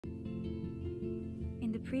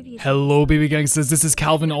previous. Hello baby gangsters, this is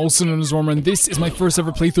Calvin, also known as Wormer, and this is my first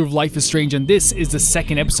ever playthrough of Life is Strange, and this is the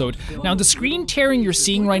second episode. Now the screen tearing you're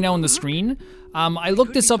seeing right now on the screen, I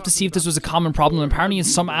looked this up to see if this was a common problem, and apparently in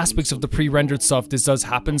some aspects of the pre-rendered stuff this does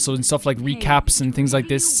happen, so in stuff like recaps and things like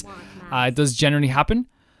this, it does generally happen.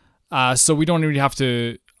 So we don't really have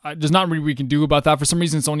to, there's not really we can do about that. For some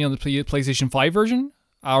reason it's only on the PlayStation 5 version,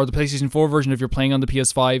 or the PlayStation 4 version if you're playing on the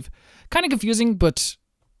PS5. Kind of confusing, but,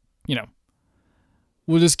 you know.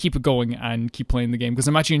 We'll just keep it going and keep playing the game because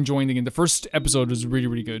I'm actually enjoying the game. The first episode was really,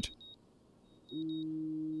 really good.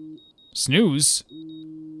 Snooze?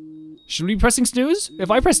 Should we be pressing snooze?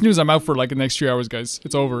 If I press snooze, I'm out for like the next 3 hours, guys.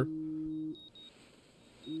 It's over.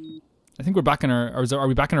 I think we're back in our... Are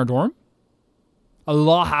we back in our dorm? A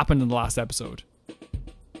lot happened in the last episode.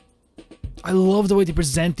 I love the way they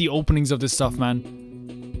present the openings of this stuff, man.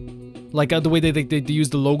 Like the way they use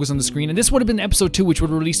the logos on the screen. And this would have been episode 2, which would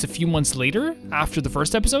have released a few months later, after the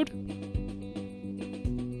first episode.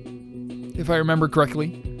 If I remember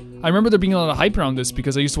correctly. I remember there being a lot of hype around this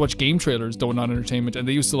because I used to watch game trailers, Don't Not Entertainment, and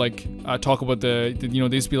they used to like talk about the you know,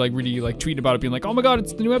 they used to be like really like tweeting about it, being like, oh my god,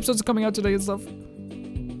 it's the new episodes are coming out today and stuff.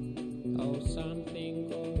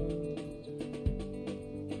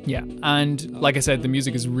 Yeah, and like I said, the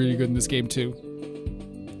music is really good in this game too.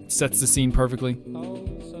 It sets the scene perfectly.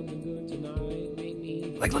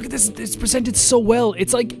 Like, look at this, it's presented so well.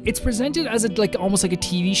 It's like, it's presented as a, like, almost like a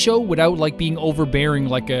TV show without, like, being overbearing,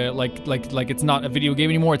 like it's not a video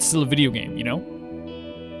game anymore, it's still a video game, you know?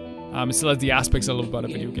 It still has the aspects I love about a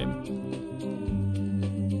video game.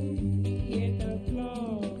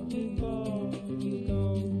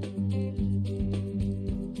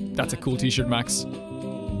 That's a cool t-shirt, Max.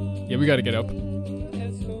 Yeah, we gotta get up.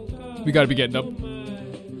 We gotta be getting up.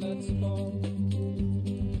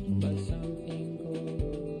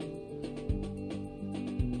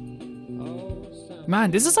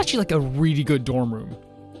 Man, this is actually like a really good dorm room.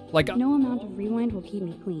 Like, No amount of rewind will keep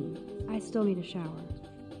me clean. I still need a shower.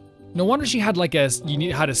 no wonder she had like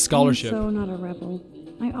had a scholarship. I'm so not a rebel.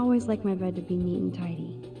 I always like my bed to be neat and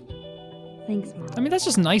tidy. Thanks, Mom. I mean, that's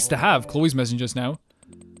just nice to have. Chloe's messaging just now.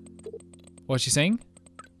 What's she saying?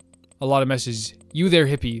 A lot of messages. You there,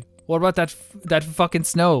 hippie. What about that fucking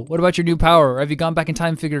snow? What about your new power? Or have you gone back in time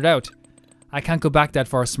and figured it out? I can't go back that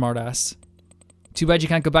far, smartass. Too bad you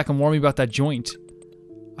can't go back and warn me about that joint.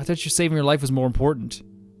 I thought your saving your life was more important.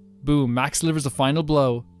 Boom, Max delivers the final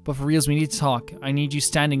blow. But for reals, we need to talk. I need you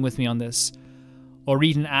standing with me on this. Or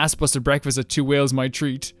eat an ass-buster breakfast at Two Whales my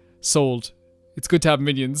treat. Sold. It's good to have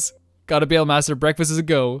minions. Gotta bail, master. Breakfast is a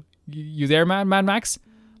go. You there, Mad Max?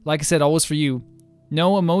 Like I said, always for you.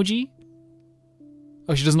 No emoji?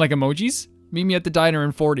 Oh, she doesn't like emojis? Meet me at the diner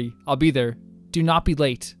in 40. I'll be there. Do not be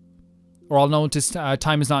late. Or I'll notice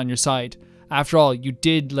time is not on your side. After all, you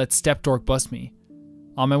did let Stepdork bust me.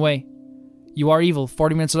 On my way. You are evil.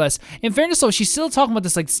 40 minutes or less. In fairness, though, she's still talking about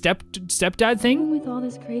this like stepdad thing. With all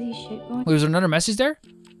this crazy shit going. Wait, was there another message there?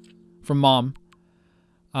 From Mom.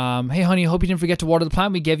 Hey, honey, hope you didn't forget to water the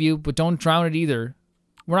plant we gave you, but don't drown it either.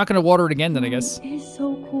 We're not gonna water it again, then I guess. It is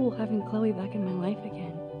so cool having Chloe back in my life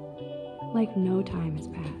again. Like no time has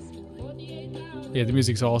passed. Yeah, the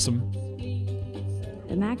music's awesome.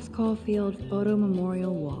 The Max Caulfield Photo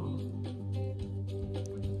Memorial Wall.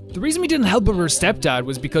 The reason we didn't help her stepdad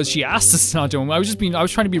was because she asked us not to. I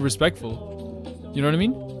was trying to be respectful. You know what I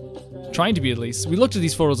mean? Trying to be, at least. We looked at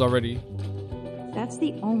these photos already. That's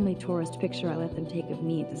the only tourist picture I let them take of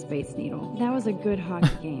me at the Space Needle. That was a good hockey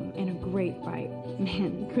game and a great fight.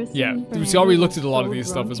 Man, Kristen. Yeah, we already looked at a lot of these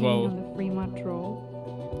stuff as well. On the Fremont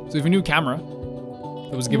Troll. So we have a new camera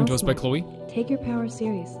that was given to us by Chloe. Take your power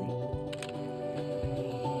seriously.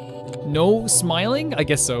 No smiling? I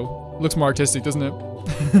guess so. Looks more artistic, doesn't it?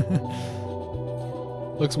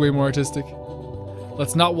 Looks way more artistic.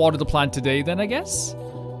 Let's not water the plant today then, I guess?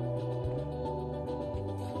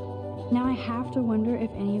 Now I have to wonder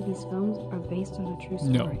if any of these films are based on a true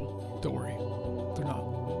story. No, don't worry. They're not.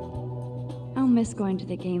 I'll miss going to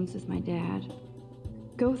the games with my dad.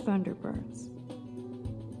 Go Thunderbirds.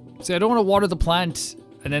 See, I don't want to water the plant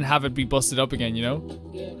and then have it be busted up again, you know?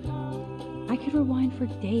 I could rewind for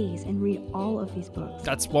days and read all of these books.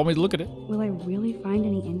 That's one way to look at it. Will I really find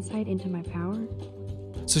any insight into my power?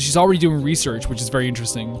 So she's already doing research, which is very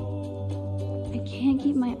interesting. I can't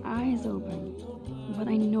keep my eyes open, but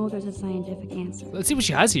I know there's a scientific answer. Let's see what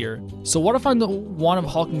she has here. So what if I'm the one of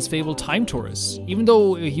Hawking's fabled time tourists? Even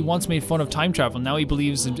though he once made fun of time travel, now he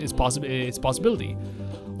believes in its possibility.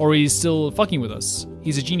 Or he's still fucking with us.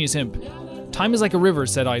 He's a genius imp. Time is like a river,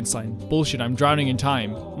 said Einstein. Bullshit, I'm drowning in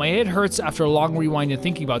time. My head hurts after a long rewind and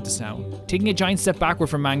thinking about this now. Taking a giant step backward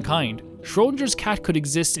from mankind. Schrodinger's cat could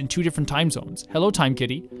exist in 2 different time zones. Hello, Time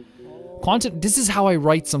Kitty. This is how I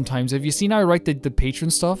write sometimes. Have you seen how I write the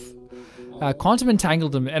patron stuff? Quantum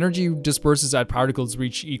entanglement, energy disperses as particles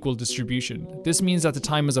reach equal distribution. This means that the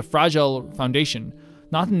time is a fragile foundation.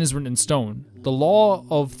 Nothing is written in stone. The law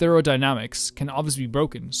of thermodynamics can obviously be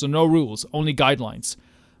broken, so no rules, only guidelines.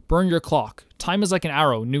 Burn your clock. Time is like an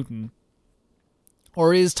arrow, Newton.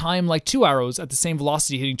 Or is time like 2 arrows at the same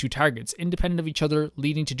velocity hitting 2 targets, independent of each other,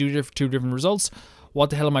 leading to 2 different results? What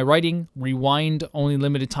the hell am I writing? Rewind, only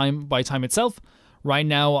limited time by time itself. Right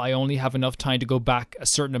now, I only have enough time to go back a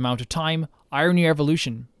certain amount of time. Irony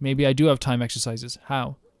evolution. Maybe I do have time exercises.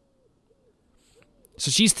 How?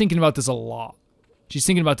 So she's thinking about this a lot. She's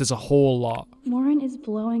thinking about this a whole lot. Warren is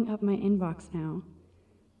blowing up my inbox now.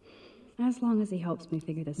 As long as he helps me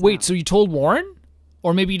figure this out. Wait, so you told Warren?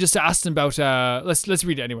 Or maybe you just asked him about, let's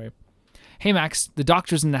read it anyway. Hey Max, the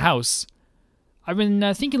doctor's in the house. I've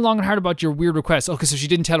been thinking long and hard about your weird request. Okay, so she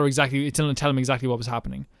didn't tell him exactly what was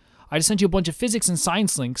happening. I just sent you a bunch of physics and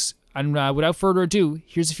science links, and without further ado,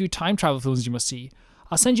 here's a few time travel films you must see.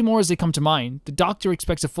 I'll send you more as they come to mind. The doctor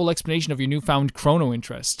expects a full explanation of your newfound chrono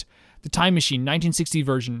interest. The Time Machine, 1960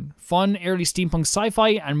 version. Fun, early steampunk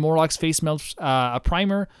sci-fi, and Morlock's face melts a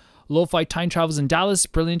primer. Lo-fi time travels in Dallas.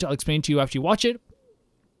 Brilliant, I'll explain to you after you watch it.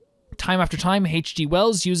 Time After Time, H.G.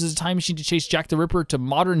 Wells uses a time machine to chase Jack the Ripper to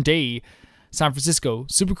modern day San Francisco.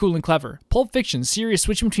 Super cool and clever. Pulp Fiction, serious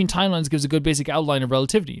switching between timelines gives a good basic outline of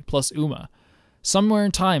relativity, plus Uma. Somewhere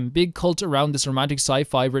in Time, big cult around this romantic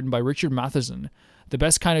sci-fi written by Richard Matheson. The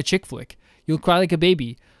best kind of chick flick. You'll cry like a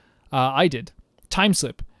baby. I did. Time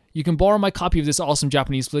Slip. You can borrow my copy of this awesome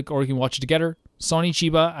Japanese flick, or you can watch it together. Sonny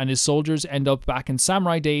Chiba and his soldiers end up back in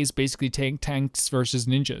samurai days, basically tanks versus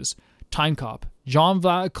ninjas. Time Cop.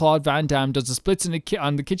 Jean-Claude Van Damme does the splits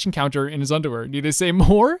on the kitchen counter in his underwear. Need I say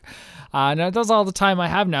more? Now, that's all the time I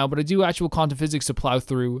have now, but I do actual quantum physics to plow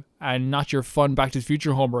through, and not your fun Back to the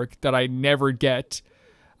Future homework that I never get.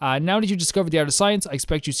 Now that you discovered the art of science, I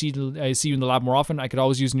expect you see you in the lab more often. I could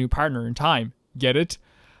always use a new partner in time. Get it?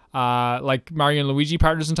 Like Mario and Luigi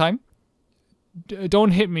partners in time?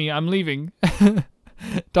 Don't hit me, I'm leaving.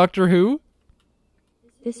 Doctor Who?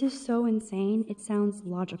 This is so insane, it sounds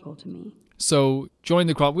logical to me. So, join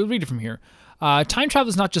the crowd. We'll read it from here. Time travel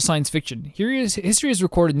is not just science fiction. History has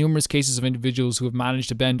recorded numerous cases of individuals who have managed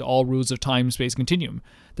to bend all rules of time-space continuum.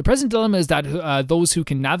 The present dilemma is that those who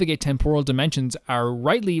can navigate temporal dimensions are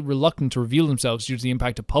rightly reluctant to reveal themselves due to the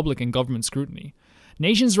impact of public and government scrutiny.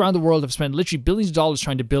 Nations around the world have spent literally billions of dollars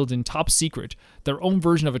trying to build in top secret their own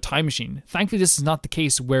version of a time machine. Thankfully, this is not the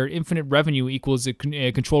case where infinite revenue equals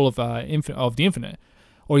control of the infinite.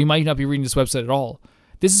 Or you might not be reading this website at all.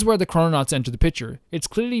 This is where the Chrononauts enter the picture. It's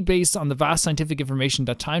clearly based on the vast scientific information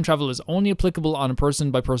that time travel is only applicable on a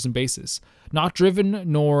person-by-person basis, not driven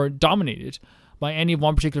nor dominated by any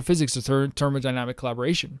one particular physics or thermodynamic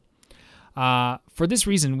collaboration. For this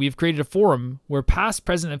reason, we've created a forum where past,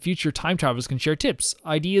 present, and future time travelers can share tips,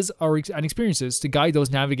 ideas, and experiences to guide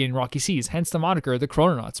those navigating rocky seas, hence the moniker The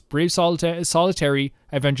Chrononauts, brave solitary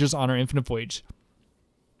adventures on our infinite voyage.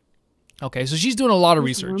 Okay, so she's doing a lot of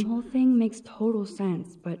research. The wormhole thing makes total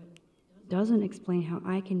sense, but doesn't explain how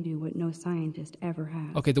I can do what no scientist ever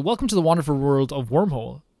has. Okay, the welcome to the wonderful world of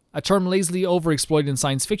wormhole, a term lazily overexploited in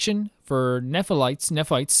science fiction. For Nephites,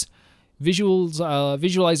 visualize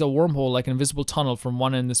a wormhole like an invisible tunnel from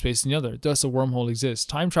one end of space to the other. Thus, a wormhole exists.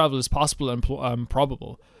 Time travel is possible and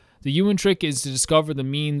probable. The human trick is to discover the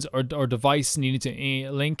means or device needed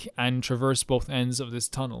to link and traverse both ends of this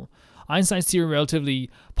tunnel. Einstein's theory of relativity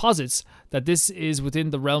posits that this is within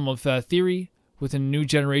the realm of theory. Within a new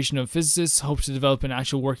generation of physicists hopes to develop an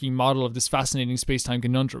actual working model of this fascinating space-time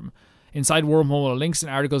conundrum. Inside Wormhole are links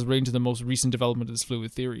and articles relating to the most recent development of this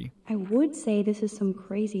fluid theory. I would say this is some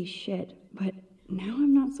crazy shit, but now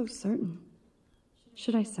I'm not so certain.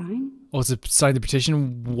 Should I sign? Oh, to sign the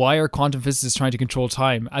petition? Why are quantum physicists trying to control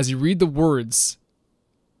time? As you read the words,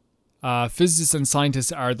 physicists and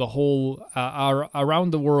scientists are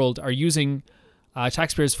around the world are using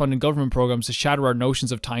taxpayers funded government programs to shatter our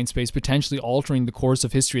notions of time space, potentially altering the course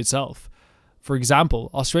of history itself. For example,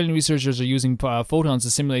 Australian researchers are using photons to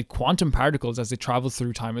simulate quantum particles as they travel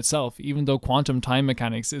through time itself. Even though quantum time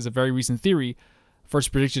mechanics is a very recent theory,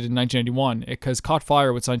 first predicted in 1991, it has caught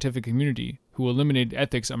fire with scientific community, who eliminated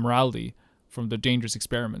ethics and morality from the dangerous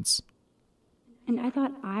experiments. And I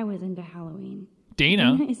thought I was into Halloween.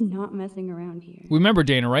 Dana is not messing around here. We remember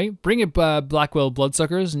Dana, right? Bring it, Blackwell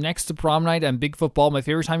Bloodsuckers. Next to prom night and Bigfoot Ball, my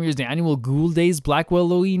favorite time of year is the annual Ghoul Days Blackwell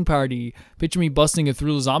Halloween party. Picture me busting it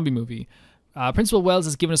through a zombie movie. Principal Wells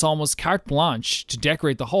has given us almost carte blanche to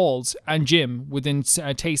decorate the halls and gym within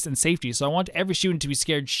taste and safety, so I want every student to be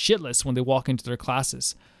scared shitless when they walk into their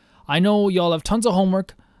classes. I know y'all have tons of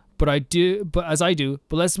homework, but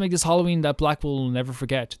let's make this Halloween that Blackwell will never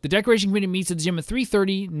forget. The decoration committee meets at the gym at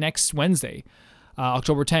 3:30 next Wednesday,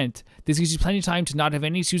 October 10th. This gives you plenty of time to not have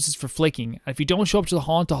any excuses for flaking. And if you don't show up to the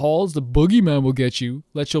haunted halls, the boogeyman will get you.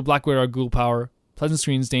 Let's show Blackwell our ghoul power. Pleasant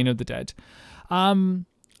Screens, Dana of the Dead.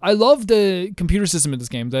 I love the computer system in this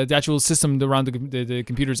game, the actual system around the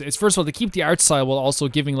computers. It's, first of all, to keep the art style while also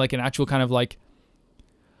giving like an actual kind of like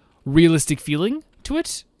realistic feeling to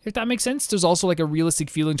it, if that makes sense. There's also like a realistic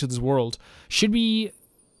feeling to this world. She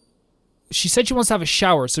said she wants to have a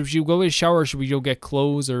shower, so if you go get a shower, should we go get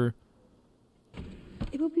clothes or...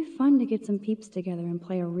 It would be fun to get some peeps together and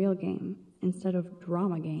play a real game instead of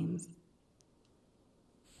drama games.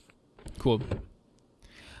 Cool.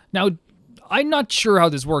 Now, I'm not sure how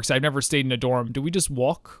this works. I've never stayed in a dorm. Do we just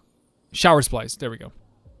walk? Shower supplies. There we go.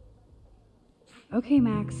 Okay,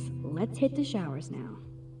 Max. Let's hit the showers now.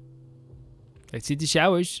 Let's hit the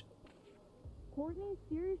showers. Courtney,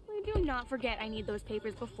 seriously? Do not forget I need those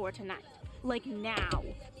papers before tonight. Like now.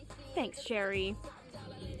 Thanks, Sherry.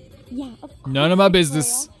 Yeah, of course. None of my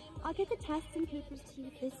business. Victoria. I'll get the tests and papers to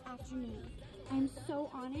you this afternoon. I'm so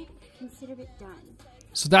on it. Consider it done.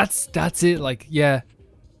 So that's it. Like, yeah.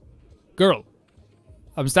 Girl,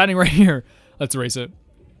 I'm standing right here. Let's erase it.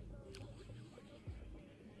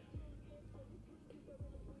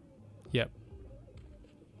 Yep.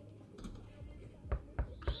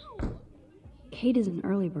 Kate is an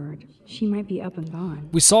early bird. She might be up and gone.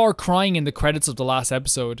 We saw her crying in the credits of the last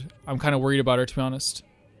episode. I'm kind of worried about her, to be honest.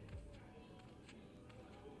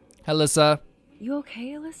 Hey, Alyssa. You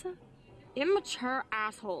okay, Alyssa? Immature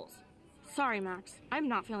assholes. Sorry, Max. I'm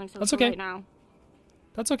not feeling so That's good okay. right now.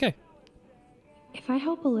 That's okay. If I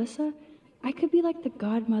help Alyssa, I could be like the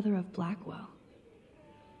godmother of Blackwell.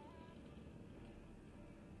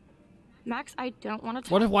 Max, I don't want to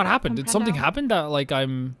talk. What happened? Did something out. happen that like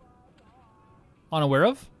I'm unaware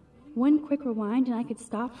of? One quick rewind and I could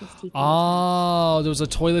stop this TK. Oh, there was a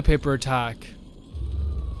toilet paper attack.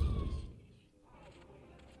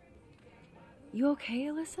 You okay,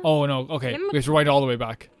 Alyssa? Oh no, okay. We have to rewind all the way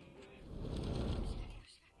back.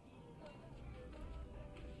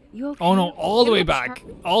 You okay? Oh no, all the way back.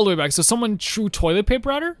 All the way back. So someone threw toilet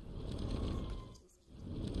paper at her?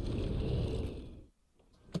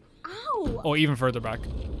 Ow! Oh, even further back.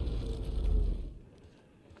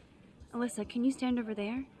 Alyssa, can you stand over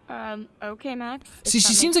there? Okay, Max. See,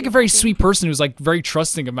 she seems like a very sweet person who's like very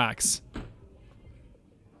trusting of Max.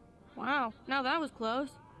 Wow, now that was close.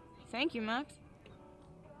 Thank you, Max.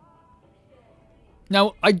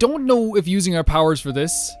 Now, I don't know if using our powers for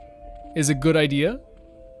this is a good idea.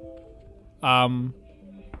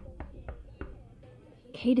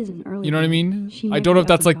 Kate is an early You know what I bird. mean? She I might don't know be if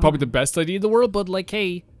that's up like and probably gone. the best idea in the world, but like,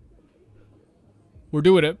 hey, we're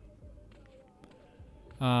doing it.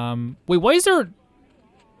 Wait, why is there...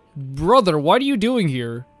 Brother, what are you doing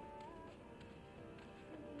here?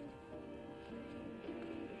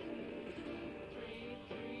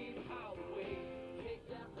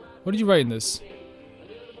 What did you write in this?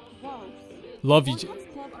 Whoa. Love you.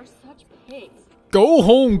 Warthogs Club are such pigs. Go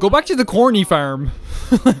home. Go back to the corny farm.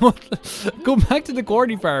 Go back to the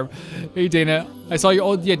corny farm. Hey, Dana. I saw you.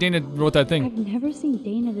 Oh, yeah, Dana wrote that thing. I've never seen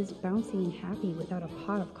Dana this bouncy and happy without a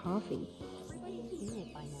pot of coffee.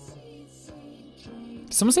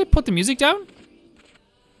 Did someone say put the music down?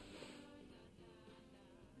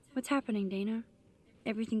 What's happening, Dana?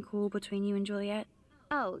 Everything cool between you and Juliet?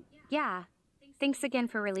 Oh, yeah. Thanks again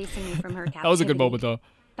for releasing me from her captivity. That was a good moment, though.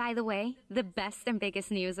 By the way, the best and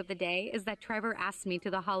biggest news of the day is that Trevor asked me to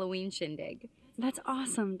the Halloween shindig. That's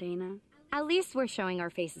awesome, Dana. At least we're showing our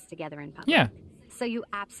faces together in public. Yeah. So you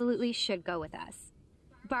absolutely should go with us.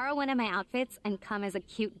 Borrow one of my outfits and come as a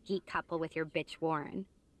cute geek couple with your bitch Warren.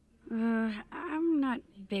 I'm not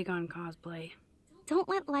big on cosplay. Don't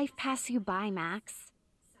let life pass you by, Max.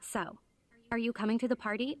 So, are you coming to the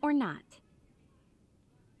party or not?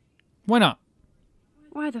 Why not?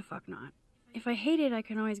 Why the fuck not? If I hate it, I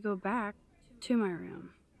can always go back to my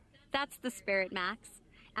room. That's the spirit, Max.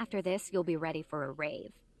 After this, you'll be ready for a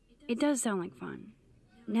rave. It does sound like fun.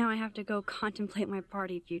 Now I have to go contemplate my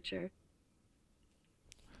party future.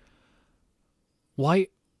 Why?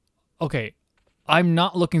 Okay. I'm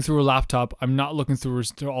not looking through her laptop. I'm not looking through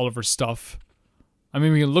all of her stuff. I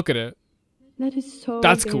mean, we can look at it. That is so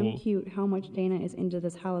That's damn cool. cute how much Dana is into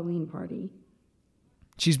this Halloween party.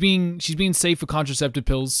 She's being safe with contraceptive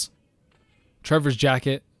pills. Trevor's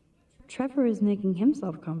jacket. Trevor is making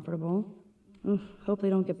himself comfortable. Ugh, hope they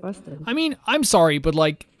don't get busted. I mean, I'm sorry, but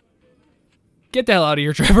like, Get the hell out of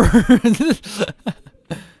here, Trevor.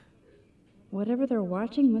 Whatever they're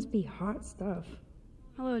watching must be hot stuff.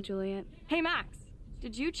 Hello, Juliet. Hey, Max.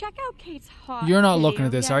 Did you check out Kate's hot You're not video looking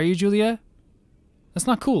at this, yet? are you, Julia? That's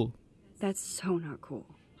not cool. That's so not cool.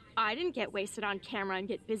 I didn't get wasted on camera and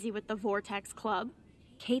get busy with the Vortex Club.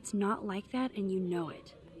 Kate's not like that, and you know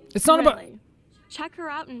it. It's not about... Really? Check her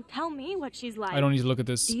out and tell me what she's like. I don't need to look at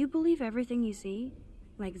this. Do you believe everything you see?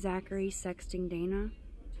 Like Zachary sexting Dana?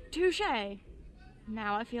 Touche.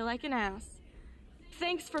 Now I feel like an ass.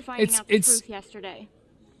 Thanks for finding out the truth yesterday.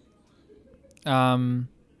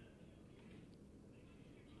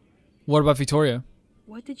 What about Victoria?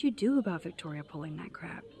 What did you do about Victoria pulling that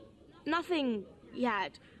crap? Nothing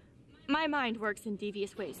yet. My mind works in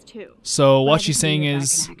devious ways too. So what Glad to she's see saying you're back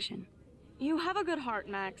is... in action. You have a good heart,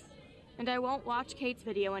 Max. And I won't watch Kate's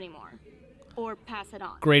video anymore. Or pass it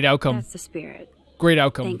on. Great outcome. That's the spirit. Great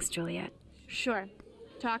outcome. Thanks, Juliet. Sure.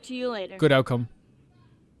 Talk to you later. Good outcome.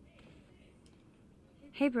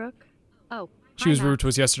 Hey, Brooke. Oh, She was rude to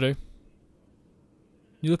us yesterday.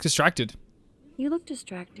 You look distracted. You look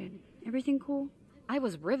distracted. Everything cool? I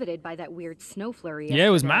was riveted by that weird snow flurry. Yeah, it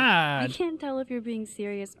was yesterday. I mad. can't tell if you're being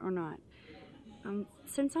serious or not.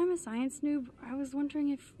 Since I'm a science noob, I was wondering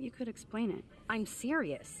if you could explain it. I'm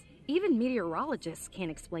serious. Even meteorologists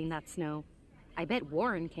can't explain that snow. I bet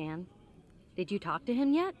Warren can. Did you talk to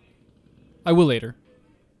him yet? I will later.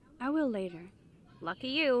 I will later. Lucky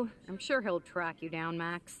you. I'm sure he'll track you down,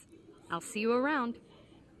 Max. I'll see you around.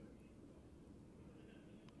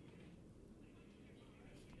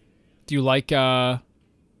 Do you like, do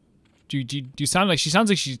you sound like... She sounds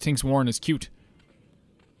like she thinks Warren is cute.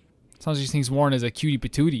 Sounds like she thinks Warren is a cutie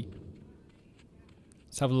patootie.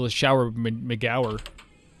 Let's have a little shower, McGower.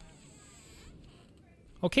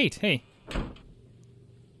 Oh, Kate, hey.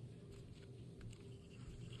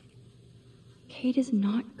 Kate is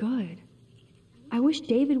not good. I wish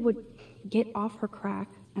David would get off her crack,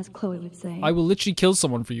 as Chloe would say. I will literally kill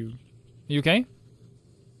someone for you. You okay?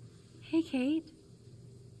 Hey, Kate.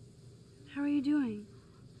 How are you doing?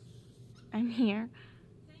 I'm here.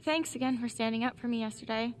 Thanks again for standing up for me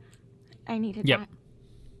yesterday. I needed Yep. that.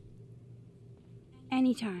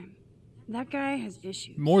 Anytime. That guy has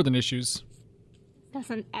issues. More than issues.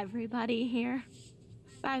 Doesn't everybody here?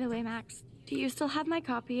 By the way, Max, do you still have my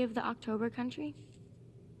copy of the October Country?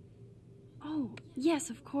 Oh, yes,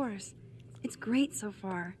 of course. It's great so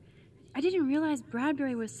far. I didn't realize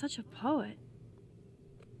Bradbury was such a poet.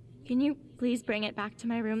 Can you please bring it back to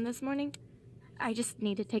my room this morning? I just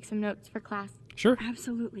need to take some notes for class. Sure.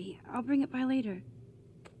 Absolutely. I'll bring it by later.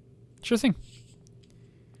 Sure thing.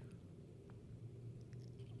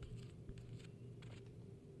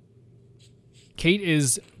 Kate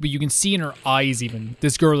is, but you can see in her eyes even,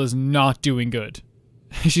 this girl is not doing good.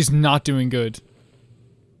 She's not doing good.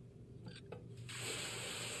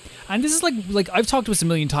 And this is like I've talked to this a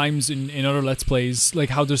million times in other Let's Plays, like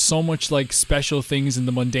how there's so much like special things in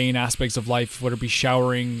the mundane aspects of life, whether it be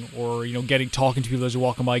showering or, you know, talking to people as you're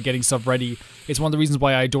walking by, getting stuff ready. It's one of the reasons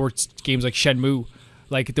why I adore games like Shenmue.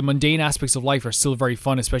 Like, the mundane aspects of life are still very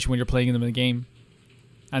fun, especially when you're playing them in the game.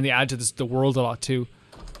 And they add to the world a lot too.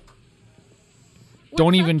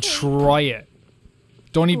 Don't even try it.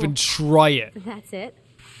 Don't even try it. That's it.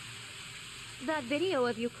 That video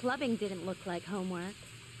of you clubbing didn't look like homework.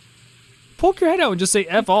 Poke your head out and just say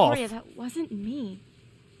F off. Victoria, that wasn't me.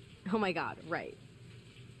 Oh my god, right.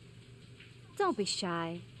 Don't be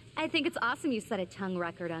shy. I think it's awesome you set a tongue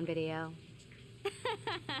record on video.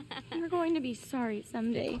 You're going to be sorry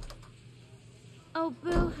someday. Oh,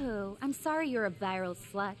 boo-hoo. I'm sorry you're a viral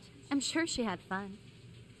slut. I'm sure she had fun.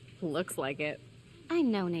 Looks like it. I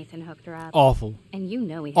know Nathan hooked her up. Awful. And you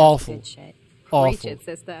know he has Awful. good shit. Preach Awful. it,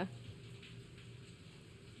 sister.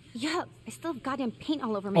 Yup, I still have goddamn paint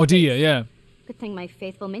all over my Oh, do face. you? Yeah. Good thing my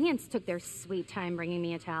faithful minions took their sweet time bringing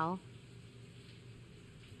me a towel.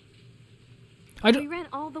 I We don't. ran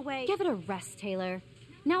all the way. Give it a rest, Taylor.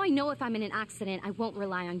 Now I know if I'm in an accident, I won't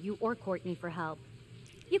rely on you or Courtney for help.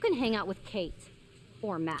 You can hang out with Kate.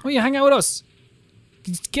 Or Matt. Oh, yeah, hang out with us.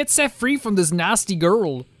 Get set free from this nasty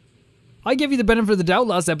girl. I gave you the benefit of the doubt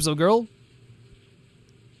last episode, girl.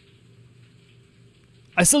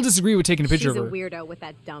 I still disagree with taking a picture She's a of her. weirdo with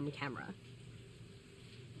that dumb camera.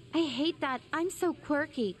 I hate that I'm so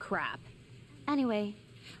quirky crap. Anyway,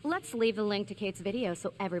 let's leave the link to Kate's video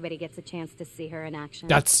so everybody gets a chance to see her in action.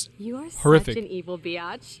 That's You are horrific. such an evil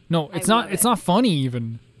biatch. No, it's I not. love It's it. not funny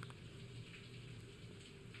even.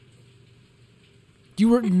 You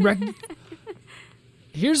were.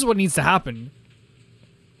 Here's what needs to happen.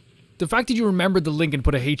 The fact that you remembered the link and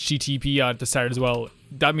put a HTTP at the start as well,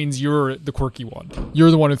 that means you're the quirky one. You're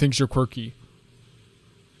the one who thinks you're quirky.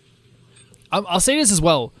 I'll say this as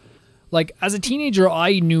well. Like, as a teenager,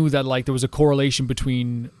 I knew that, like, there was a correlation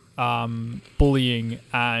between bullying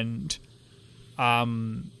and,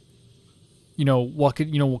 what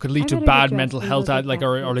could lead to bad mental health,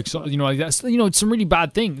 or like, so, like that's, some really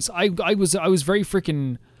bad things. I was very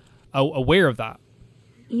freaking aware of that.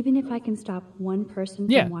 Even if I can stop one person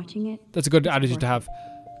Yeah. from watching it, That's a good it's attitude to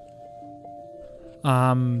worth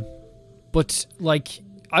have. But like,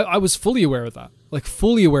 I was fully aware of that. Like,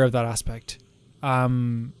 fully aware of that aspect. Like,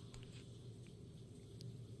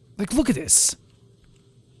 look at this.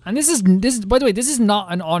 And this is by the way, this is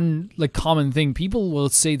not an common thing. People will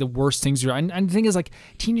say the worst things, and the thing is, like,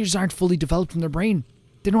 teenagers aren't fully developed in their brain.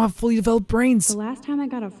 They don't have fully developed brains. The last time I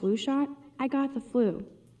got a flu shot, I got the flu.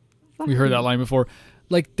 Fuck We heard you. that line before.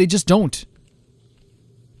 Like, they just don't.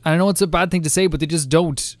 And I know it's a bad thing to say, but they just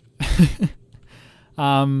don't.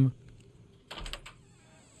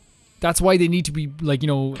 That's why they need to be, like,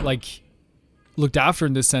 looked after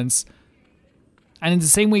in this sense. And in the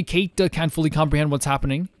same way, Kate can't fully comprehend what's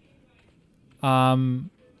happening.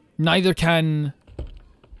 Neither can,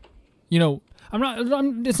 it's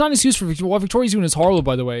not an excuse for Victoria. What Victoria's doing is horrible,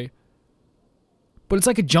 by the way. But it's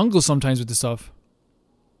like a jungle sometimes with this stuff.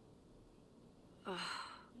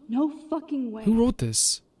 No fucking way. Who wrote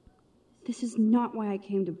this? This is not why I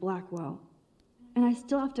came to Blackwell. And I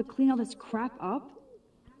still have to clean all this crap up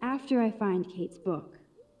after I find Kate's book.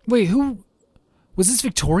 Wait, who? Was this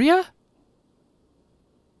Victoria?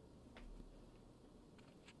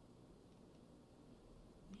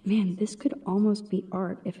 Man, this could almost be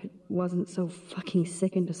art if it wasn't so fucking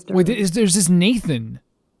sick and disturbing. Wait, there's this Nathan.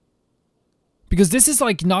 Because this is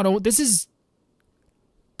like this is,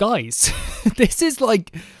 guys, this is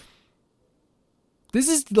like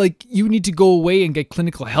you need to go away and get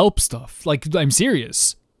clinical help stuff. Like, I'm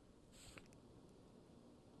serious.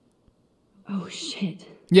 Oh shit.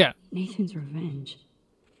 Yeah. Nathan's revenge.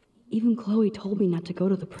 Even Chloe told me not to go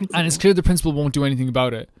to the principal. And it's clear the principal won't do anything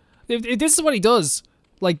about it. If this is what he does,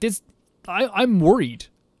 like this, I'm worried.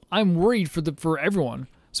 I'm worried for everyone.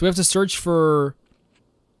 So we have to search for.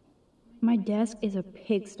 My desk is a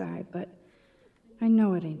pigsty, but I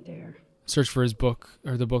know it ain't there. Search for his book,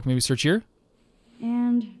 or the book. Maybe search here.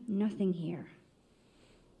 And nothing here.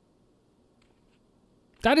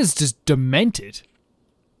 That is just demented.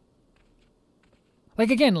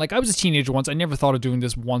 Like, again, like, I was a teenager once. I never thought of doing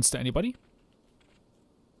this once to anybody.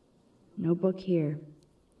 No book here.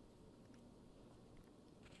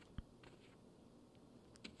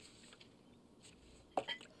 Of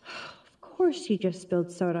course she just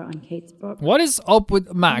spilled soda on Kate's book. What is up with I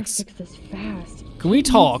gotta Max? fix this fast. Can we Kate needs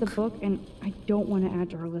talk? The book, and I don't want to add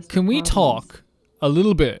to her list. Can of we problems. talk a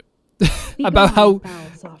little bit Speak about on, how foul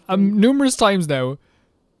softly. numerous times now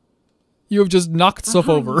you have just knocked stuff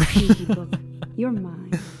Aha, over? you sneaky book. You're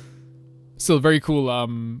mine. Still very cool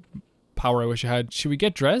power I wish I had. Should we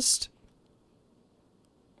get dressed?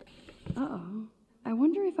 Uh-oh. I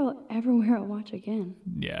wonder if I'll ever wear a watch again.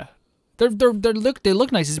 Yeah. They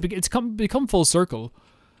look nice. It's become full circle.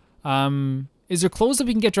 Is there clothes that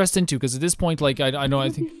we can get dressed into? Because at this point, like, I know, I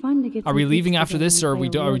It'd be think, fun to get are some we kids leaving after together this, and or play a we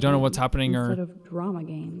don't know war what's game happening, or instead of drama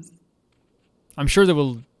games. I'm sure they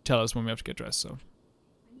will tell us when we have to get dressed. So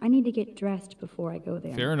I need to get dressed before I go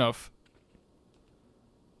there. fair enough.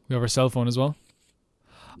 We have our cell phone as well.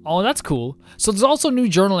 Oh, that's cool. So there's also new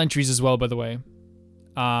journal entries as well, by the way.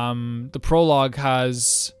 The prologue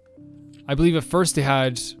has, I believe at first they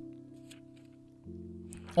had,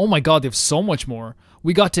 oh my god, they have so much more.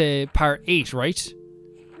 We got to part 8, right?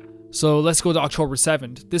 So let's go to October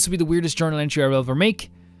 7th. This will be the weirdest journal entry I will ever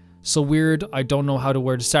make. So weird, I don't know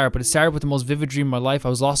where to start, but it started with the most vivid dream of my life. I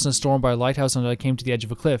was lost in a storm by a lighthouse until I came to the edge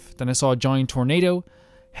of a cliff. Then I saw a giant tornado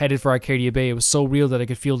headed for Arcadia Bay. It was so real that I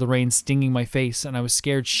could feel the rain stinging my face, and I was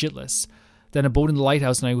scared shitless. Then a boat in the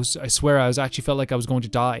lighthouse, and I swear I actually felt like I was going to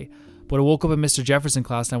die. But I woke up in Mr. Jefferson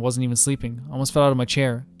class, and I wasn't even sleeping. I almost fell out of my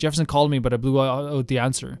chair. Jefferson called me, but I blew out the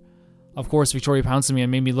answer. Of course, Victoria pounced on me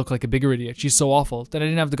and made me look like a bigger idiot. She's so awful. Then I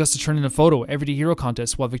didn't have the guts to turn in a photo, everyday hero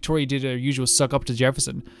contest, while Victoria did her usual suck up to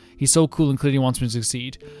Jefferson. He's so cool and clearly wants me to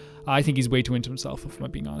succeed. I think he's way too into himself, if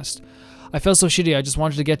I'm being honest. I felt so shitty, I just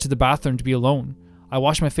wanted to get to the bathroom to be alone. I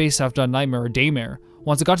washed my face after a nightmare or daymare.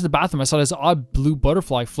 Once I got to the bathroom, I saw this odd blue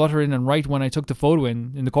butterfly flutter in, and right when I took the photo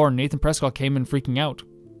in the corner, Nathan Prescott came in freaking out,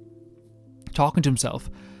 talking to himself.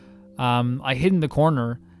 I hid in the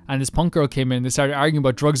corner, and this punk girl came in, and they started arguing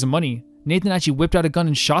about drugs and money. Nathan actually whipped out a gun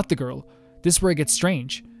and shot the girl. This is where it gets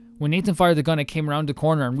strange. When Nathan fired the gun, I came around the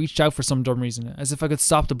corner and reached out for some dumb reason, as if I could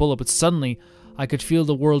stop the bullet, but suddenly I could feel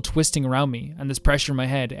the world twisting around me, and this pressure in my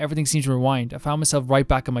head. Everything seemed to rewind. I found myself right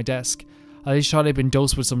back at my desk. I just thought I'd been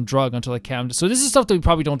dosed with some drug until I calmed. So this is stuff that we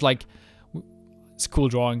probably don't like. It's a cool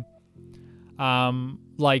drawing.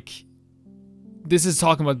 Like, this is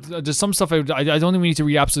talking about, there's some stuff I don't think we need to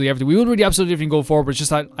read absolutely everything. We will read absolutely everything going forward, but it's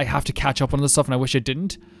just that I have to catch up on this stuff, and I wish I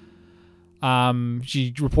didn't.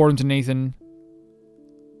 She reported to Nathan.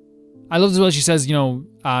 I love as well, she says, you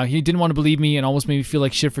know, he didn't want to believe me and almost made me feel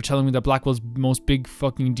like shit for telling me that Blackwell's most big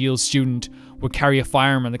fucking deal student would carry a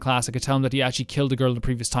firearm in the class. I could tell him that he actually killed a girl in the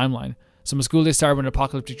previous timeline. So my school day started with an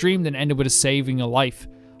apocalyptic dream, then ended with a saving a life.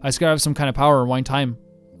 I just gotta have some kind of power and wind time.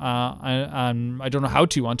 I don't know how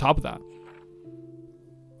to on top of that.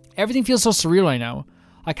 Everything feels so surreal right now.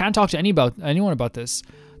 I can't talk to anyone about this.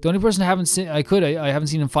 The only person I haven't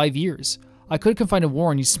seen in 5 years. I could confide in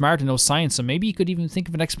Warren. He's smart and knows science, so maybe he could even think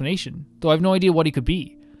of an explanation. Though I have no idea what he could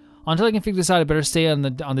be. Until I can figure this out, I better stay on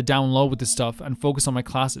the down low with this stuff and focus on my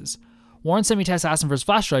classes. Warren sent me a text asking for his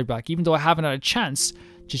flash drive back, even though I haven't had a chance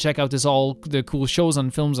to check out the cool shows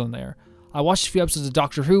and films on there. I watched a few episodes of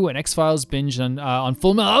Doctor Who and X-Files, binged on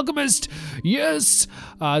Full Metal Alchemist, yes!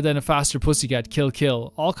 Then a Faster Pussycat,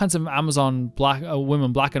 Kill. All kinds of Amazon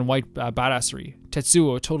women, black and white badassery.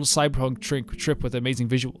 Tetsuo, a total cyberpunk trip with amazing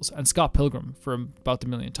visuals. And Scott Pilgrim for about the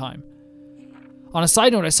millionth time. On a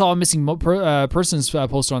side note, I saw a missing persons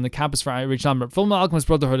poster on the campus for Rich Lambert. Full Metal Alchemist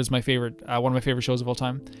Brotherhood is my favorite, one of my favorite shows of all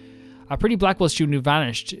time. A pretty Blackwell student who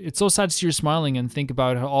vanished. It's so sad to see her smiling and think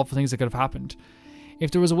about how awful things that could have happened. If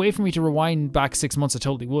there was a way for me to rewind back 6 months, I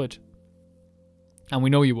totally would. And we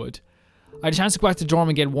know you would. I had a chance to go back to the dorm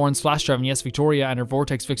and get Warren's flash drive, and yes, Victoria and her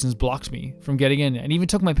Vortex Vixens blocked me from getting in, and even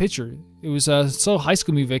took my picture. It was so High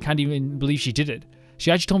School Movie, I can't even believe she did it. She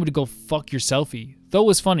actually told me to go fuck your selfie. Though it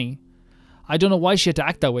was funny. I don't know why she had to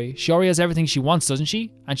act that way. She already has everything she wants, doesn't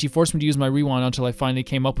she? And she forced me to use my rewind until I finally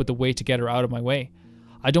came up with a way to get her out of my way.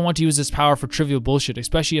 I don't want to use this power for trivial bullshit,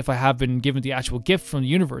 especially if I have been given the actual gift from the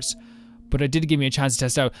universe. But it did give me a chance to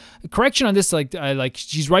test out. Correction on this, like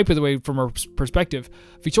she's right, by the way, from her perspective.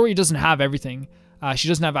 Victoria doesn't have everything. She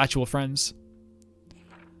doesn't have actual friends.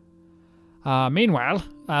 Meanwhile,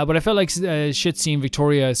 but I felt like shit seeing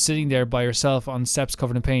Victoria sitting there by herself on steps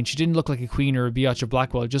covered in paint. She didn't look like a queen or a biatch of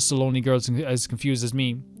Blackwell, just a lonely girl as confused as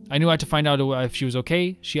me. I knew I had to find out if she was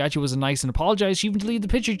okay. She actually was nice and apologized. She even deleted the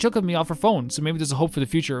picture she took of me off her phone, so maybe there's a hope for the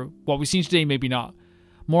future. What we've seen today, maybe not.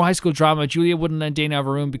 More high school drama. Julia wouldn't let Dana have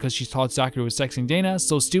her room because she thought Zachary was sexing Dana.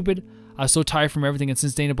 So stupid. I was so tired from everything, and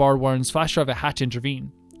since Dana borrowed Warren's flash drive, I had to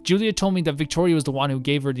intervene. Julia told me that Victoria was the one who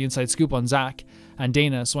gave her the inside scoop on Zach and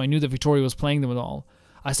Dana, so I knew that Victoria was playing them with all.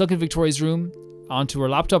 I stuck in Victoria's room onto her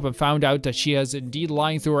laptop and found out that she has indeed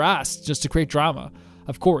lying through her ass just to create drama.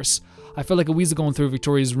 Of course, I felt like a weasel going through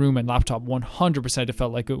Victoria's room and laptop. 100%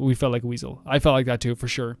 we felt like a weasel. I felt like that too, for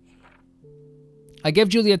sure. I gave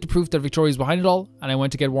Juliet the proof that Victoria's behind it all, and I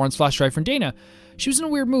went to get Warren's flash drive from Dana. She was in a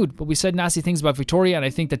weird mood, but we said nasty things about Victoria, and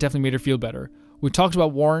I think that definitely made her feel better. We talked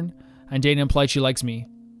about Warren, and Dana implied she likes me.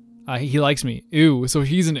 He likes me. Ooh, so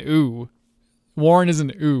he's an ooh. Warren is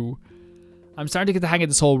an ooh. I'm starting to get the hang of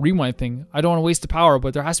this whole rewind thing. I don't want to waste the power,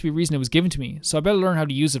 but there has to be a reason it was given to me, so I better learn how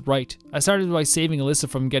to use it right. I started by saving Alyssa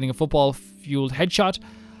from getting a football-fueled headshot.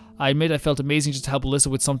 I admit I felt amazing just to help Alyssa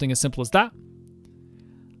with something as simple as that.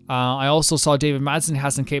 I also saw David Madsen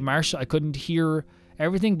hassling Kate Marsh. I couldn't hear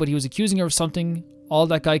everything, but he was accusing her of something. All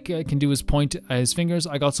that guy can do is point at his fingers.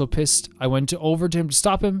 I got so pissed. I went over to him to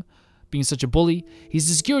stop him, being such a bully.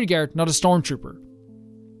 He's a security guard, not a stormtrooper.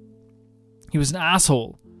 He was an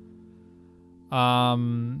asshole.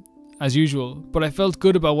 As usual. But I felt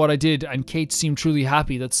good about what I did, and Kate seemed truly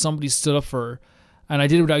happy that somebody stood up for her. And I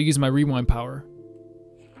did it without using my rewind power.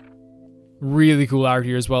 Really cool art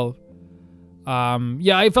here as well.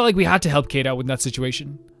 Yeah, I felt like we had to help Kate out with that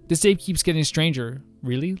situation. This day keeps getting stranger.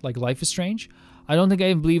 Really? Like life is strange? I don't think I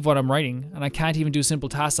even believe what I'm writing, and I can't even do simple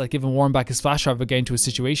tasks like giving Warren back his flash drive again to a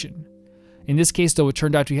situation. In this case, though, it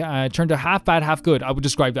turned out half bad, half good. I would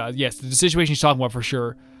describe that. Yes, the situation he's talking about for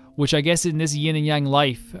sure. Which I guess in this yin and yang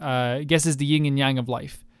life, I guess is the yin and yang of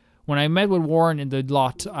life. When I met with Warren in the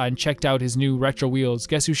lot and checked out his new retro wheels,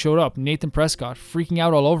 guess who showed up? Nathan Prescott, freaking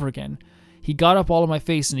out all over again. He got up all in my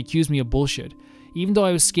face and accused me of bullshit. Even though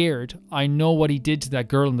I was scared, I know what he did to that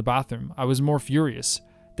girl in the bathroom. I was more furious.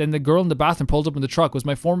 Then the girl in the bathroom pulled up in the truck was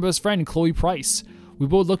my former best friend, Chloe Price. We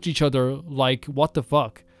both looked at each other like, what the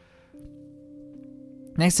fuck?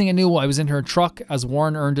 Next thing I knew, I was in her truck as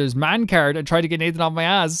Warren earned his man card and tried to get Nathan off my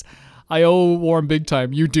ass. I owe Warren big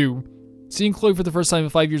time. You do. Seeing Chloe for the first time in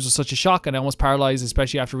 5 years was such a shock, and I almost paralyzed,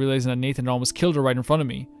 especially after realizing that Nathan had almost killed her right in front of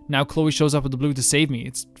me. Now Chloe shows up with the blue to save me.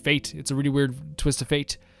 It's fate. It's a really weird twist of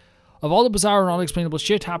fate. Of all the bizarre and unexplainable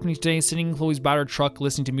shit happening today, sitting in Chloe's battered truck,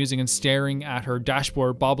 listening to music and staring at her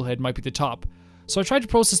dashboard bobblehead might be the top. So I tried to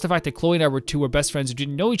process the fact that Chloe and I were two best friends who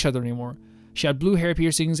didn't know each other anymore. She had blue hair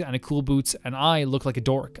piercings and a cool boots, and I looked like a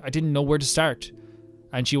dork. I didn't know where to start.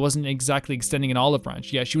 And she wasn't exactly extending an olive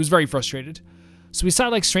branch. Yeah, she was very frustrated. So we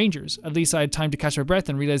sat like strangers. At least I had time to catch my breath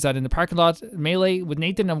and realize that in the parking lot melee with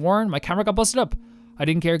Nathan and Warren, my camera got busted up. I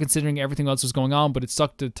didn't care considering everything else was going on, but it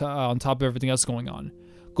stuck on top of everything else going on.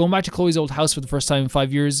 Going back to Chloe's old house for the first time in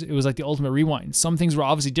 5 years, it was like the ultimate rewind. Some things were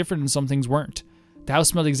obviously different and some things weren't. The house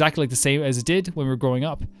smelled exactly like the same as it did when we were growing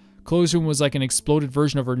up. Chloe's room was like an exploded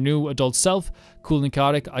version of her new adult self, cool and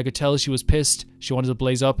chaotic. I could tell she was pissed. She wanted to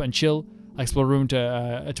blaze up and chill. I explored her room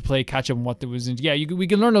to play catch up on what there was in. Yeah, we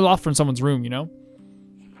can learn a lot from someone's room, you know?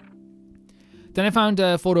 Then I found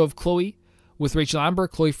a photo of Chloe with Rachel Amber.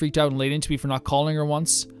 Chloe freaked out and laid into me for not calling her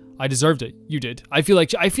once. I deserved it. You did. I feel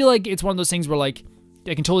like it's one of those things where like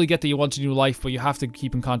I can totally get that you want a new life, but you have to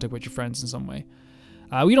keep in contact with your friends in some way.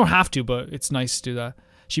 We don't have to, but it's nice to do that.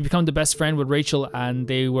 She became the best friend with Rachel, and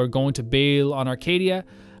they were going to bail on Arcadia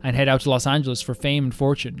and head out to Los Angeles for fame and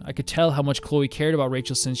fortune. I could tell how much Chloe cared about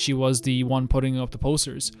Rachel since she was the one putting up the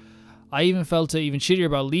posters. I even felt even shittier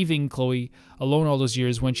about leaving Chloe alone all those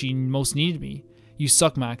years when she most needed me. You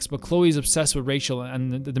suck, Max, but Chloe is obsessed with Rachel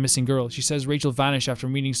and the missing girl. She says Rachel vanished after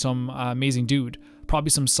meeting some amazing dude, probably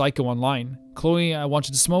some psycho online. Chloe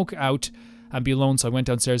wanted to smoke out and be alone, so I went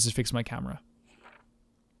downstairs to fix my camera.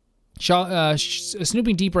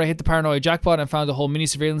 Snooping deeper, I hit the paranoia jackpot and found a whole mini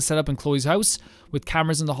surveillance setup in Chloe's house with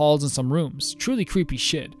cameras in the halls and some rooms. Truly creepy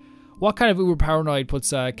shit. What kind of uber paranoid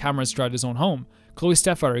puts cameras throughout his own home? Chloe's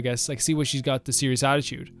stepfather, I guess. I can see why she's got the serious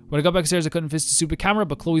attitude. When I got back upstairs, I couldn't fix the stupid camera,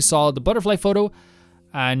 but Chloe saw the butterfly photo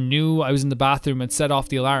and knew I was in the bathroom and set off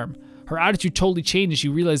the alarm. Her attitude totally changed as she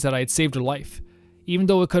realized that I had saved her life. Even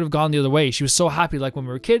though it could have gone the other way, she was so happy like when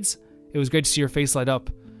we were kids. It was great to see her face light up.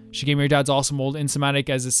 She gave me her dad's awesome old Instamatic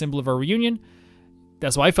as a symbol of our reunion.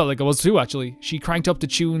 That's what I felt like it was too, actually. She cranked up the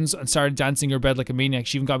tunes and started dancing in her bed like a maniac.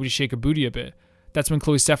 She even got me to shake her booty a bit. That's when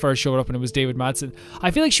Chloe stepfather showed up and it was David Madsen.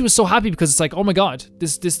 I feel like she was so happy because it's like, oh my god,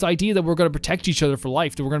 this idea that we're going to protect each other for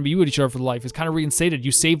life, that we're going to be with each other for life is kind of reinstated.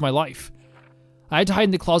 You saved my life. I had to hide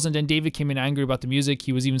in the closet and then David came in angry about the music.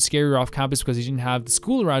 He was even scarier off campus because he didn't have the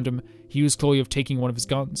school around him. He accused Chloe of taking one of his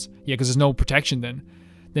guns. Yeah, because there's no protection then.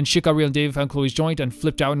 Then shit got real and David found Chloe's joint and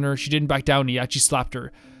flipped out on her. She didn't back down and he actually slapped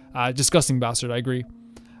her. Disgusting bastard, I agree.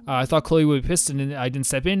 I thought Chloe would be pissed and I didn't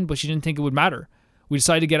step in, but she didn't think it would matter. We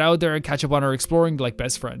decided to get out there and catch up on our exploring like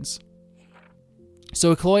best friends.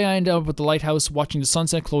 So with Chloe, I ended up at the lighthouse watching the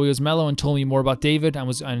sunset. Chloe was mellow and told me more about David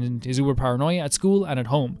and his uber paranoia at school and at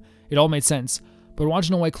home. It all made sense. But I wanted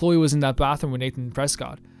to know why Chloe was in that bathroom with Nathan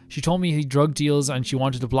Prescott. She told me he drug deals and she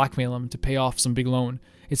wanted to blackmail him to pay off some big loan.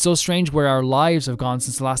 It's so strange where our lives have gone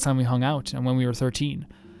since the last time we hung out and when we were 13.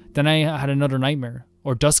 Then I had another nightmare,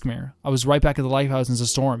 or duskmare. I was right back at the lighthouse in the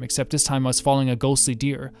storm, except this time I was following a ghostly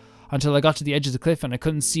deer until I got to the edge of the cliff and I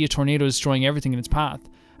couldn't see a tornado destroying everything in its path.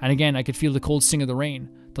 And again, I could feel the cold sting of the rain.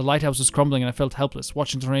 The lighthouse was crumbling and I felt helpless,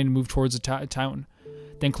 watching the tornado move towards the town.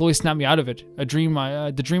 Then Chloe snapped me out of it. The dream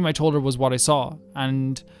I told her was what I saw.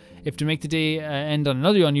 And if to make the day end on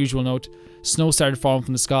another unusual note, snow started falling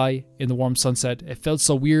from the sky in the warm sunset. It felt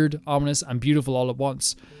so weird, ominous, and beautiful all at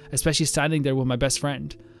once, especially standing there with my best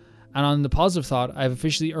friend. And on the positive thought, I have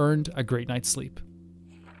officially earned a great night's sleep.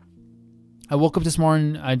 I woke up this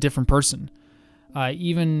morning a different person.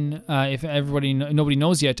 Even if nobody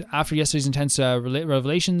knows yet, after yesterday's intense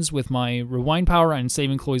revelations with my rewind power and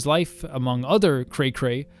saving Chloe's life, among other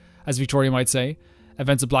cray-cray, as Victoria might say,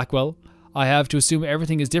 events at Blackwell, I have to assume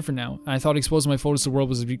everything is different now, and I thought exposing my photos to the world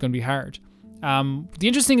was going to be hard. The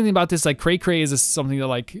interesting thing about this, like, cray-cray is something that,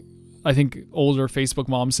 like, I think older Facebook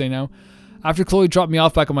moms say now. After Chloe dropped me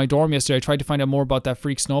off back at my dorm yesterday, I tried to find out more about that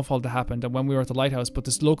freak snowfall that happened and when we were at the lighthouse, but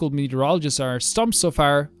the local meteorologists are stumped so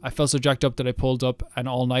far, I felt so jacked up that I pulled up an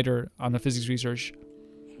all-nighter on the physics research.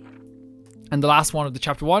 And the last one of the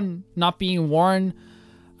chapter 1, not being warned,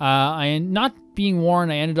 I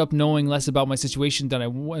ended up knowing less about my situation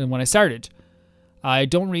than when I started. I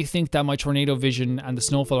don't really think that my tornado vision and the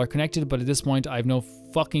snowfall are connected, but at this point, I have no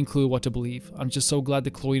fucking clue what to believe. I'm just so glad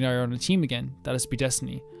that Chloe and I are on a team again. That is to be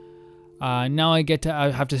destiny. Now I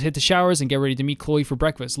have to hit the showers and get ready to meet Chloe for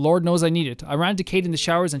breakfast. Lord knows I need it. I ran to Kate in the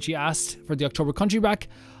showers and she asked for the October Country back.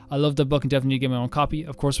 I love that book and definitely need to get my own copy.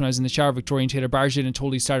 Of course, when I was in the shower, Victoria and Taylor barged in and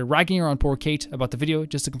totally started ragging her on poor Kate about the video.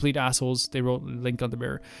 Just to complete assholes, they wrote a link on the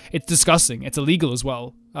mirror. It's disgusting. It's illegal as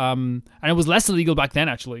well. And it was less illegal back then,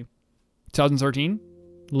 actually. 2013?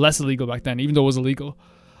 Less illegal back then, even though it was illegal.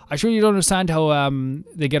 I truly don't understand how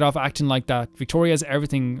they get off acting like that. Victoria has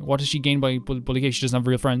everything. What does she gain by bullying Kate? She doesn't have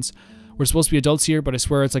real friends. We're supposed to be adults here, but I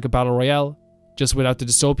swear it's like a battle royale. Just without the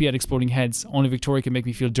dystopia and exploding heads. Only Victoria can make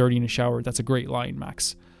me feel dirty in a shower. That's a great line,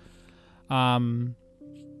 Max.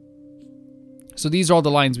 So these are all the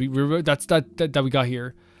lines that we got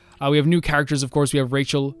here. We have new characters, of course. We have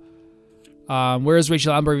Rachel. Where is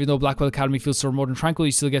Rachel Amber? Even though Blackwell Academy feels so remote and tranquil,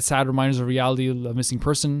 you still get sad reminders of reality of a missing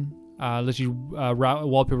person. Literally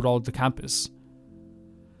wallpapered all of the campus.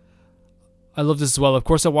 I love this as well. Of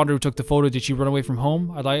course, I wonder who took the photo. Did she run away from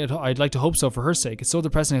home? I'd like to hope so for her sake. It's so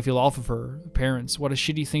depressing. I feel awful for her parents. What a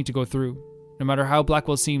shitty thing to go through. No matter how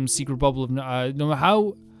Blackwell seems secret bubble of no matter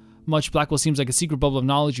how much Blackwell seems like a secret bubble of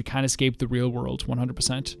knowledge, you can't escape the real world.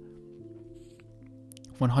 100%.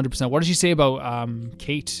 100%. What did she say about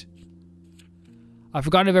Kate? I've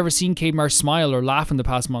forgotten if I've ever seen Kate Marsh smile or laugh in the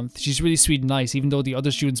past month. She's really sweet and nice, even though the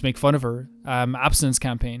other students make fun of her. Abstinence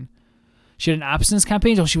campaign. She had an abstinence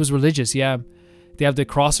campaign? Oh, she was religious, yeah. They have the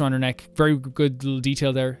cross around her neck. Very good little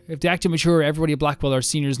detail there. If they act immature, everybody at Blackwell are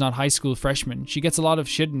seniors, not high school freshmen. She gets a lot of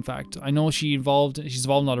shit, in fact. I know she's involved in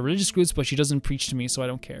a lot of religious groups, but she doesn't preach to me, so I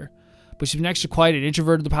don't care. But she's been extra quiet and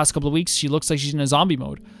introverted the past couple of weeks. She looks like she's in a zombie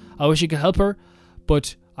mode. I wish I could help her,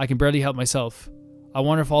 but I can barely help myself. I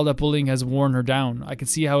wonder if all that bullying has worn her down. I can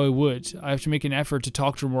see how it would. I have to make an effort to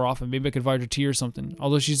talk to her more often. Maybe I could invite her tea or something.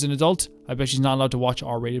 Although she's an adult, I bet she's not allowed to watch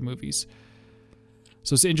R-rated movies.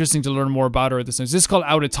 So it's interesting to learn more about her at this time. This is called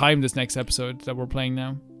Out of Time, this next episode that we're playing now.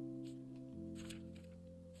 And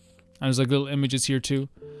there's like little images here too.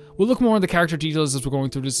 We'll look more at the character details as we're going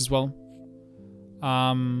through this as well.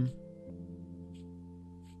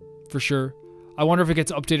 For sure. I wonder if it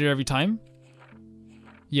gets updated every time.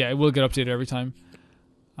 Yeah, it will get updated every time.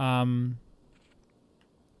 So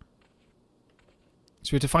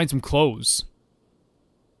we have to find some clothes.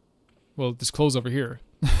 Well, there's clothes over here.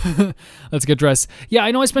 Let's get dressed. Yeah,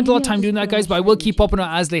 I know I spent a lot of time doing that, guys, but I will keep up on it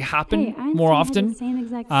as they happen more often.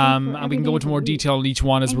 And we can go into more detail on each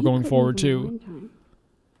one as we're going forward too.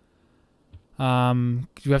 Do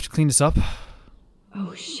we have to clean this up?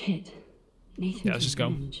 Oh shit. Nathan's yeah, let's just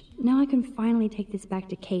go. Now I can finally take this back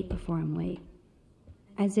to Kate before I'm late.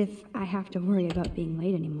 As if I have to worry about being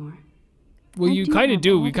late anymore. Well, you kind of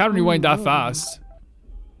do. You can't rewind that fast.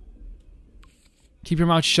 Keep your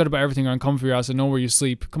mouth shut about everything or uncomfort your ass and know where you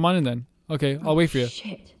sleep. Come on in then. Okay, I'll wait for you.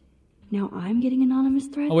 Shit. Now I'm getting anonymous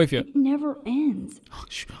threats? I'll wait for you. It never ends.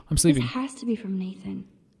 I'm sleeping. This has to be from Nathan.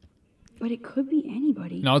 But it could be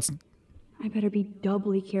anybody. No, it's... I better be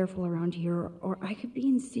doubly careful around here or I could be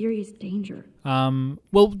in serious danger.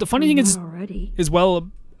 Well, the funny thing is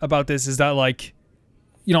well about this is that, like,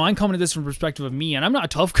 you know, I'm coming at this from the perspective of me, and I'm not a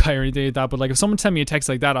tough guy or anything like that, but, like, if someone sent me a text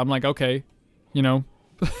like that, I'm like, okay, you know,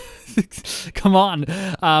 come on.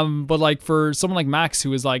 But, like, for someone like Max,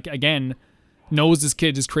 who is, like, again, knows this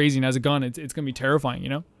kid is crazy and has a gun, it's gonna be terrifying, you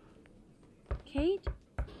know? Kate?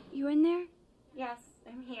 You in there? Yes,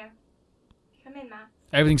 I'm here. Come in, Max.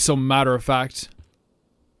 Everything's so matter of fact.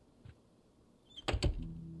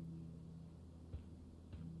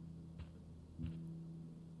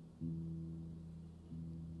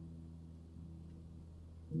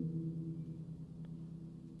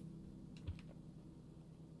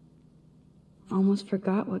 Almost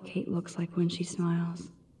forgot what Kate looks like when she smiles.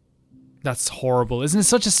 That's horrible. Isn't it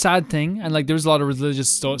such a sad thing? And, like, there's a lot of religious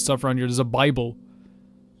stuff around here. There's a Bible.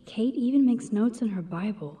 Kate even makes notes in her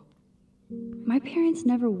Bible. My parents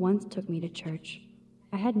never once took me to church.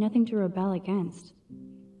 I had nothing to rebel against.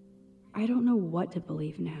 I don't know what to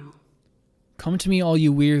believe now. Come to me, all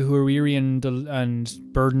you who are weary and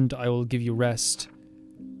burdened, I will give you rest.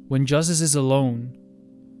 When justice is alone...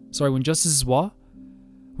 Sorry, when justice is what?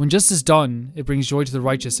 When justice is done, it brings joy to the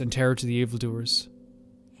righteous and terror to the evildoers.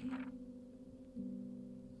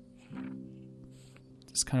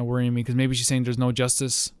 It's kind of worrying me, because maybe she's saying there's no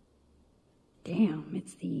justice. Damn,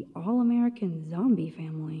 it's the all-American zombie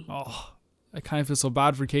family. Oh, I kind of feel so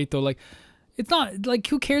bad for Kate, though. Like, it's not, like,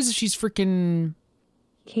 who cares if she's freaking...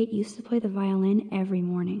 Kate used to play the violin every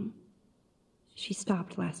morning. She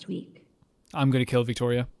stopped last week. I'm gonna kill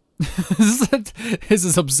Victoria. This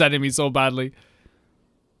is upsetting me so badly.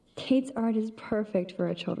 Kate's art is perfect for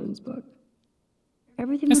a children's book.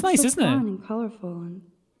 Everything looks nice, so isn't fun it? And colorful and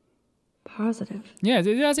positive. Yeah,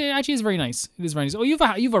 it actually is very nice. It is very nice. Oh, you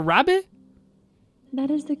have a rabbit?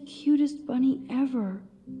 That is the cutest bunny ever.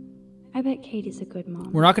 I bet Kate is a good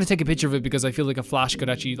mom. We're not going to take a picture of it because I feel like a flash could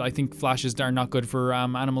actually... I think flashes are not good for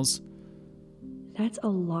animals. That's a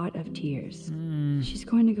lot of tears. She's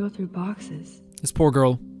going to go through boxes. This poor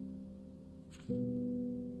girl.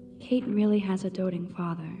 Kate really has a doting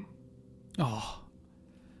father. Oh.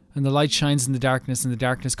 And the light shines in the darkness, and the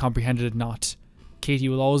darkness comprehended it not. Katie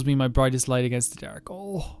will always be my brightest light against the dark.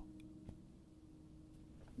 Oh.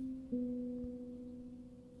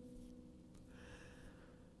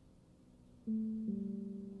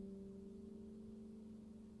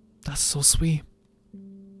 That's so sweet.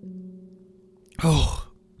 Oh,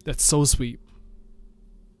 that's so sweet.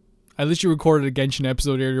 I literally recorded a Genshin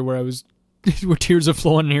episode earlier where I was, where tears are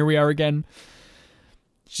flowing, and here we are again.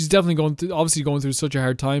 She's definitely obviously going through such a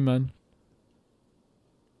hard time, man.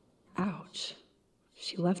 Ouch.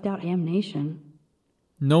 She left out Amnation.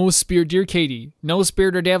 No spirit, dear Katie, no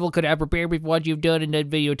spirit or devil could have prepared me for what you've done in that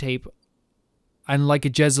videotape. And like a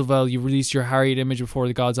Jezebel, you released your harried image before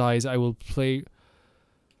the god's eyes. I will play...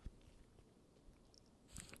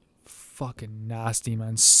 Fucking nasty,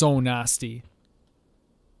 man. So nasty.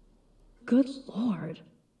 Good lord.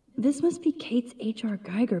 This must be Kate's H.R.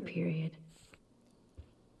 Geiger period.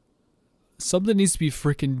 Something needs to be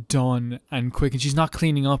freaking done and quick. And she's not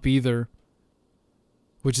cleaning up either.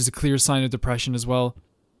 Which is a clear sign of depression as well.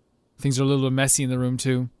 Things are a little bit messy in the room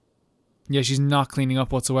too. Yeah, she's not cleaning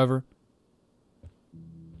up whatsoever.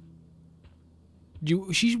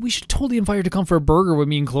 We should totally invite her to come for a burger with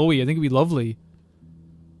me and Chloe. I think it'd be lovely.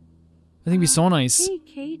 I think it'd be so nice. Hey,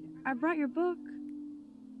 Kate, I brought your book.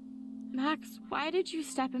 Max, why did you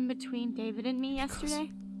step in between David and me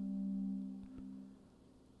yesterday?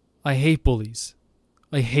 I hate bullies.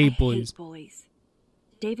 I hate bullies. Hate bullies.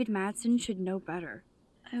 David Madsen should know better.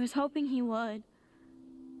 I was hoping he would.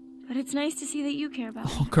 But it's nice to see that you care about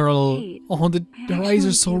Oh, me. girl. Kate, Oh, her eyes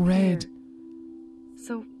are so red.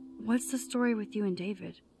 So, what's the story with you and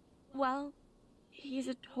David? Well, he's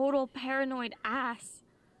a total paranoid ass.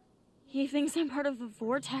 He thinks I'm part of the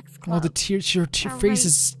Vortex Club. Oh, the tears. Your Yeah, face right.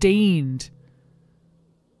 is stained.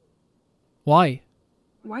 Why?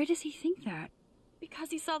 Why does he think that?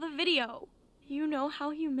 Because he saw the video. You know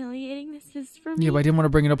how humiliating this is for me? Yeah, but I didn't want to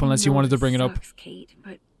bring it up unless you I know wanted to this bring it up. sucks, Kate,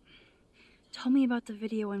 but tell me about the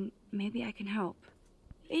video and maybe I can help.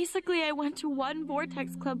 Basically, I went to one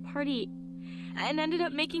Vortex Club party and ended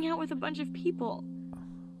up making out with a bunch of people.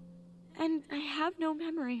 And I have no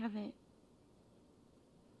memory of it.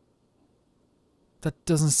 That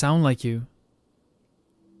doesn't sound like you.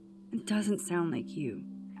 It doesn't sound like you.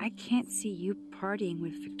 I can't see you partying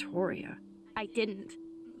with Victoria. I didn't.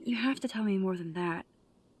 You have to tell me more than that.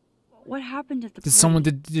 What happened at the Did party? someone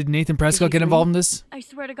did Nathan Prescott you get drink? involved in this? I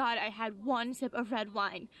swear to God, I had one sip of red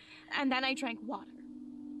wine, and then I drank water.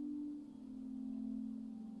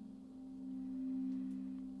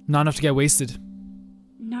 Not enough to get wasted.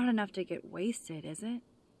 Not enough to get wasted, is it?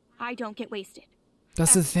 I don't get wasted.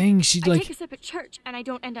 That's the thing. She'd I like. take a sip at church, and I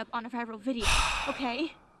don't end up on a viral video,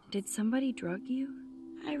 okay? Did somebody drug you?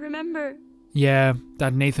 I remember... Yeah,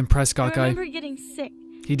 that Nathan Prescott I guy. remember getting sick.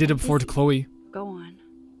 He did it before to Chloe. Go on.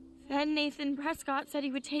 Then Nathan Prescott said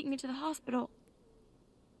he would take me to the hospital.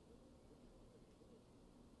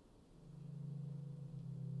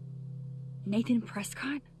 Nathan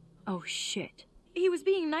Prescott? Oh shit. He was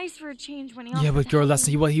being nice for a change when he Yeah, offered but to girl, help that's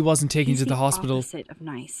me. he wasn't taking you He's to the hospital. opposite of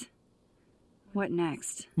nice. What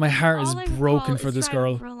next? My heart is All I broken recall for is this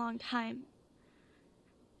driving girl. for a long time.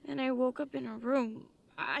 And I woke up in a room.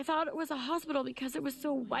 I thought it was a hospital because it was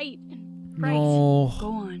so white and bright. No. Go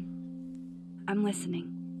on. I'm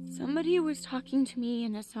listening. Somebody was talking to me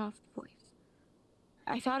in a soft voice.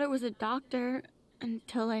 I thought it was a doctor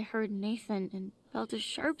until I heard Nathan and felt a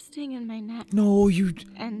sharp sting in my neck. No, you.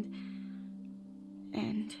 And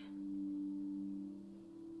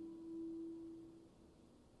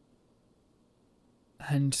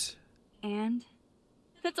And?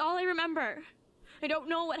 that's all I remember. I don't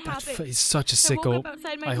know what That happened. he's such a I woke sicko. up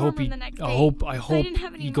outside my I dorm hope room he. the next day. I hope didn't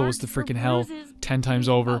have any he goes to marks or freaking hell bruises. 10 times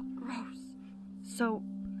It over. felt gross. So,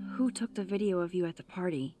 who took the video of you at the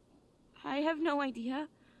party? I have no idea.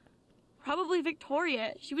 Probably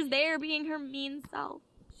Victoria. She was there being her mean self.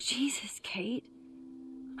 Jesus, Kate.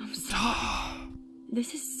 I'm sorry.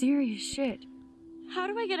 This is serious shit. How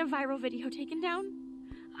do I get a viral video taken down?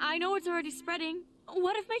 I know it's already spreading.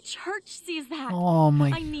 What if my church sees that? Oh I my.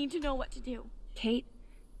 need to know what to do. Kate,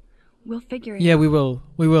 we'll figure it Yeah, out. we will.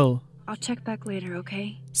 We will. I'll check back later,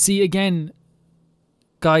 okay? See again,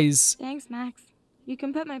 guys. Thanks, Max. You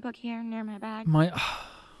can put my book here near my bag. My.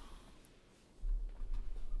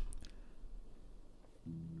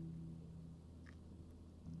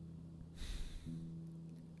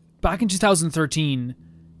 Back in 2013,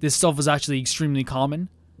 this stuff was actually extremely common.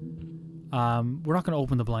 We're not going to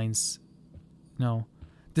open the blinds. No.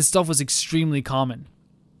 This stuff was extremely common.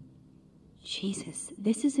 Jesus,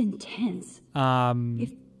 this is intense. Um,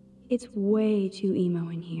 It's way too emo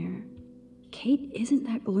in here. Kate isn't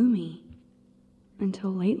that gloomy.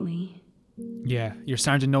 Until lately. yeah, you're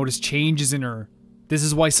starting to notice changes in her. This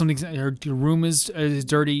is why her room is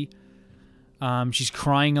dirty. She's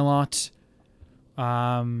crying a lot.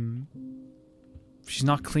 She's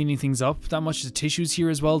not cleaning things up that much. The tissues here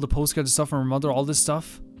as well, the postcard stuff from her mother, all this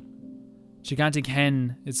stuff. Gigantic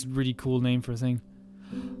hen. It's a really cool name for a thing.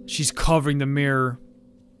 She's covering the mirror.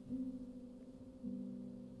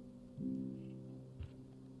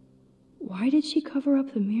 Why did she cover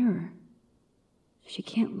up the mirror? She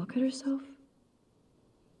can't look at herself?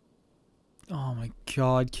 Oh my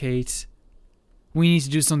god, Kate. We need to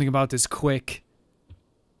do something about this quick.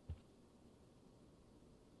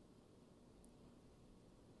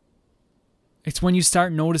 It's when you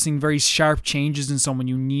start noticing very sharp changes in someone,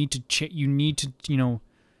 you need to, you know,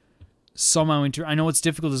 somehow I know it's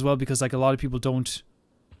difficult as well because like a lot of people don't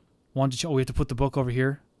want to. Oh, we have to put the book over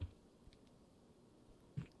here.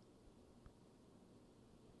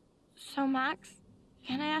 So, Max,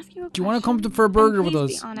 can I ask you a question? Do you want to come for a burger with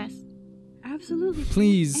Please us? be honest. Absolutely.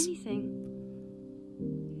 Please. Anything.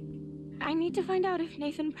 I need to find out if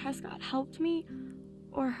Nathan Prescott helped me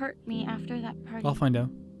or hurt me after that party. I'll find out.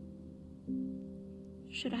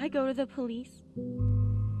 Should I go to the police?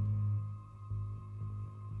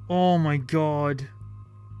 Oh my god.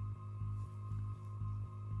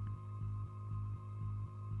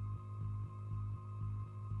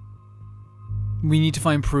 We need to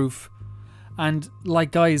find proof. And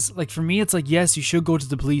like guys, like for me it's like yes, you should go to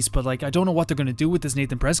the police, but like I don't know what they're gonna do with this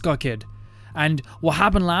Nathan Prescott kid. And what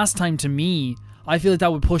happened last time to me, I feel like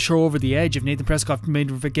that would push her over the edge if Nathan Prescott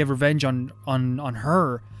gave revenge on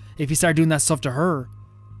her. If he started doing that stuff to her.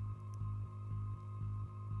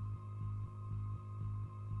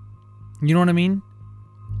 You know what I mean?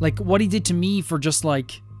 Like what he did to me for just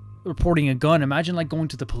like reporting a gun. Imagine like going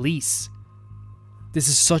to the police. This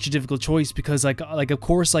is such a difficult choice because like of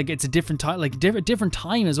course like it's a different time, like different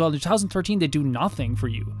time as well. In 2013 they do nothing for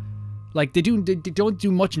you. Like they don't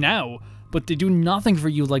do much now, but they do nothing for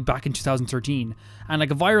you like back in 2013. And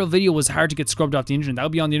like a viral video was hard to get scrubbed off the internet. That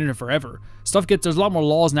would be on the internet forever. There's a lot more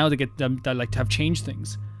laws now that get them that like have changed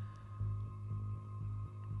things.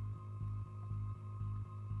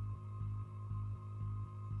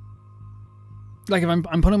 Like if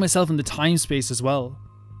I'm putting myself in the time space as well.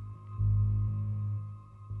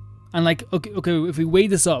 And like, okay, if we weigh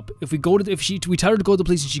this up, if we tell her to go to the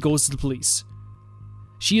police and she goes to the police,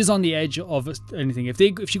 she is on the edge of anything.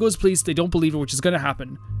 If she goes to the police, they don't believe her, which is going to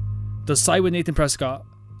happen. They'll side with Nathan Prescott.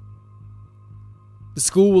 The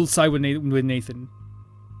school will side with Nathan.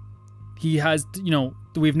 He has, you know,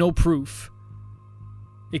 we have no proof.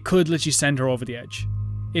 It could literally send her over the edge.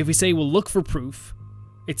 If we say we'll look for proof,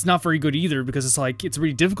 it's not very good either because it's like, it's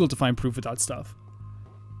really difficult to find proof with that stuff.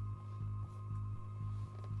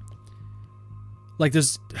 Like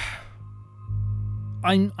there's,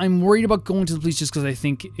 I'm worried about going to the police just because I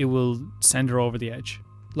think it will send her over the edge.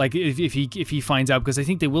 Like if he finds out, because I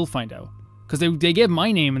think they will find out, because they get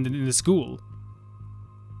my name in the school.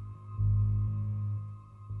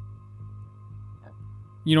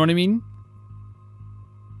 You know what I mean?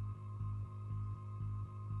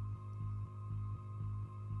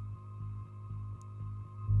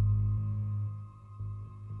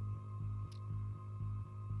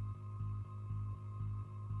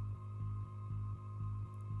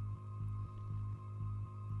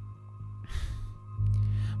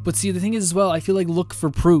 But see, the thing is as well, I feel like look for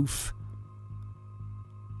proof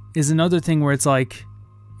is another thing where it's like,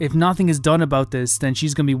 if nothing is done about this, then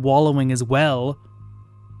she's going to be wallowing as well.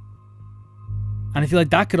 And I feel like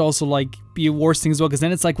that could also like be a worse thing as well, because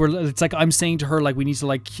then it's like I'm saying to her like we need to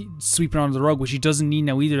like sweep it under the rug, which she doesn't need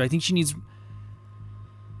now either. I think she needs.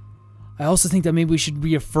 I also think that maybe we should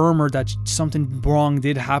reaffirm her that something wrong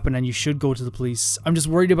did happen and you should go to the police. I'm just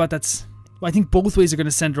worried about that. I think both ways are going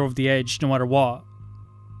to send her over the edge, no matter what.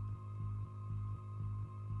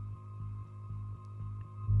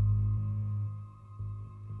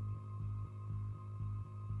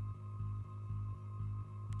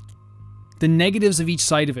 The negatives of each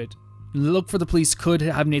side of it. Look for the police could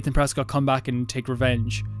have Nathan Prescott come back and take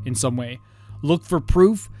revenge in some way. Look for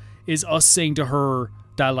proof is us saying to her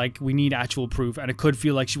that like we need actual proof, and it could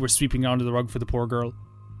feel like she was sweeping it under the rug for the poor girl,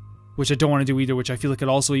 which I don't want to do either, which I feel like could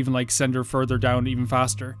also even like send her further down even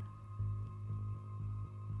faster.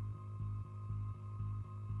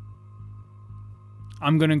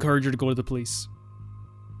 I'm going to encourage her to go to the police.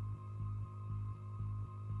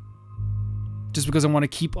 Just because I want to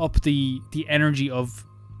keep up the energy of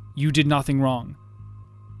you did nothing wrong.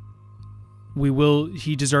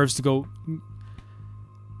 He deserves to go.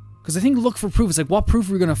 Because I think look for proof. It's like, what proof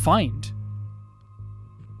are we going to find?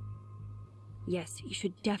 Yes, you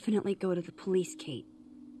should definitely go to the police, Kate.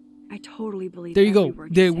 I totally believe. There you go.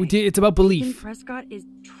 It's about belief. Nathan Prescott is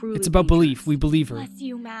truly. It's about belief. We believe her. Bless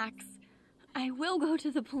you, Max. I will go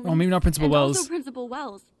to the police. Oh, maybe not Principal Wells. Also Principal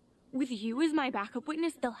Wells. With you as my backup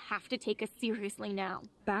witness, they'll have to take us seriously now.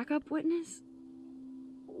 Backup witness?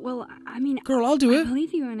 Well, I mean, Girl, I'll do I it.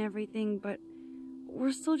 believe you and everything, but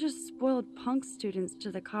we're still just spoiled punk students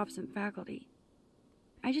to the cops and faculty.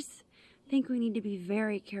 I just think we need to be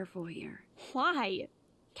very careful here. Why?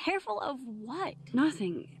 Careful of what?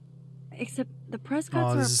 Nothing. Except the Prescotts Oh,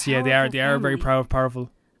 are this is, a yeah, they are very powerful family.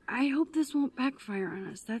 powerful. I hope this won't backfire on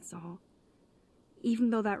us, that's all. Even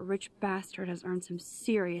though that rich bastard has earned some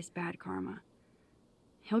serious bad karma.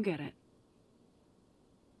 He'll get it.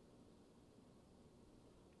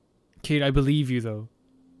 Kate, I believe you though.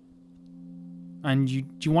 And do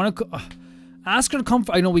you want to ask her to come?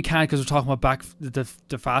 I know we can't because we're talking about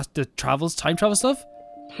time travel stuff.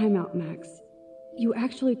 Time out, Max. You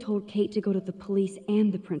actually told Kate to go to the police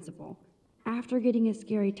and the principal after getting a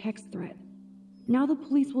scary text threat. Now the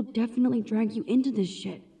police will definitely drag you into this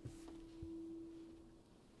shit.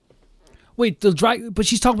 Wait, they'll drag, but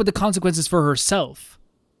she's talking about the consequences for herself.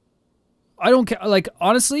 I don't care. Like,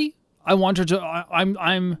 honestly, I want her to.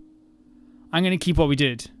 I'm gonna keep what we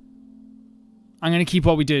did. I'm gonna keep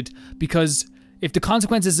what we did because if the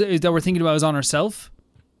consequences that we're thinking about is on herself,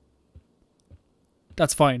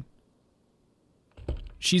 that's fine.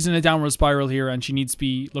 She's in a downward spiral here, and she needs to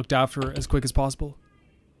be looked after as quick as possible.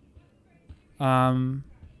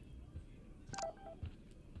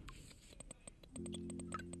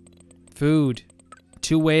 Food.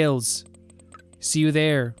 2 whales. See you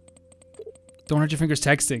there. Don't hurt your fingers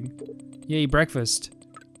texting. Yay, breakfast.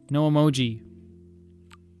 No emoji.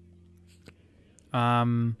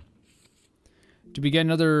 Did we get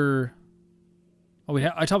another... Oh,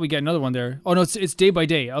 I thought we get another one there. Oh, no, it's day by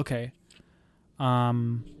day. Okay.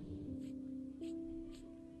 And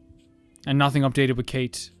nothing updated with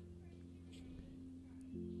Kate.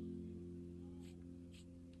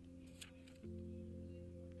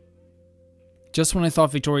 Just when I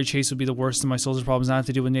thought Victoria Chase would be the worst of my soldier problems, I have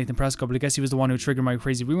to do with Nathan Prescott, but I guess he was the one who triggered my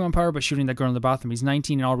crazy rewind power by shooting that girl in the bathroom. He's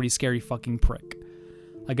 19 and already scary fucking prick.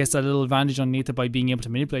 I guess that little advantage on Nathan by being able to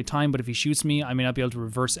manipulate time, but if he shoots me, I may not be able to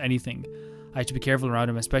reverse anything. I have to be careful around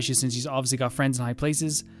him, especially since he's obviously got friends in high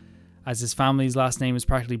places, as his family's last name is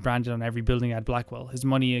practically branded on every building at Blackwell. His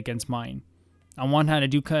money against mine. On one hand, I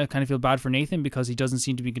do kind of feel bad for Nathan because he doesn't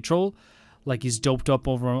seem to be in control, like he's doped up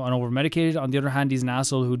and over-medicated. On the other hand, he's an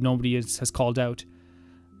asshole who nobody has called out.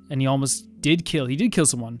 And he almost did kill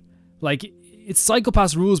someone. Like, it's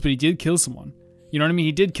Psycho-Pass rules, but he did kill someone. You know what I mean?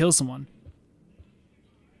 He did kill someone.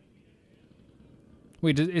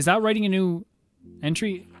 Wait, is that writing a new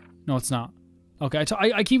entry? No, it's not. Okay,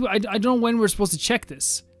 I don't know when we're supposed to check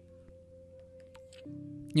this.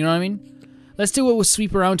 You know what I mean? Let's do it with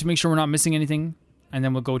sweep around to make sure we're not missing anything. And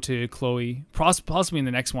then we'll go to Chloe. Possibly in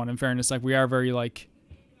the next one, in fairness. Like, we are very, like...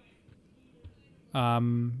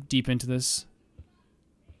 deep into this.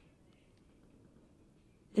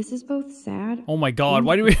 This is both sad. Oh my god,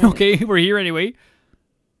 why do we... Okay, we're here anyway.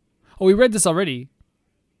 Oh, we read this already.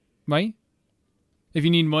 Right? If you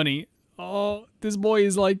need money. Oh, this boy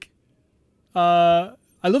is like... I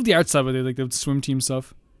love the art style with it, like the swim team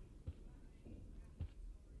stuff.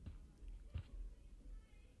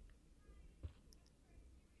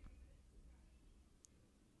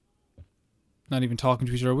 Not even talking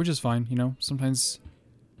to each other, which is fine, you know? Sometimes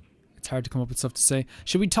it's hard to come up with stuff to say.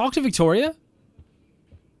 Should we talk to Victoria?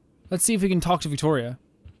 Let's see if we can talk to Victoria.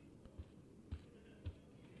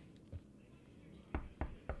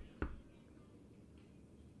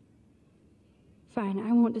 Fine,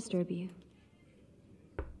 I won't disturb you.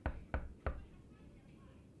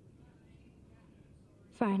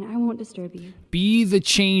 Fine, I won't disturb you. Be the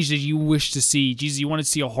change that you wish to see. Jesus, you want to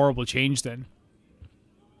see a horrible change then.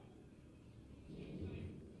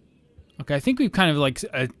 Okay, I think we've kind of like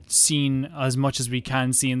seen as much as we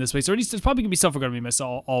can see in this place. Or at least there's probably going to be stuff we're going to be missing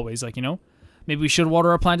always, like, you know? Maybe we should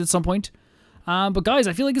water our plant at some point. But guys,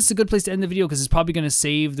 I feel like this is a good place to end the video because it's probably going to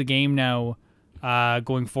save the game now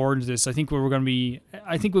going forward into this. I think where we're going to be...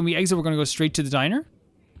 I think when we exit, we're going to go straight to the diner.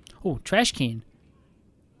 Oh, trash can.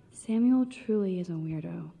 Samuel truly is a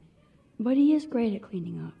weirdo. But he is great at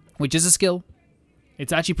cleaning up. Which is a skill.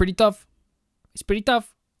 It's actually pretty tough. It's pretty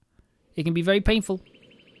tough. It can be very painful.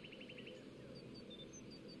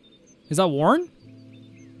 Is that Warren?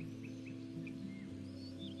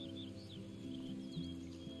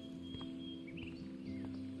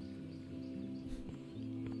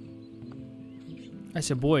 I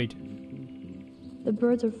said Boyd. The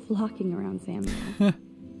birds are flocking around Samuel.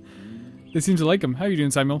 They seem to like him. How are you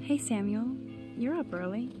doing, Samuel? Hey, Samuel. You're up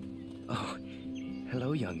early. Oh,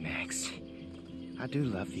 hello, young Max. I do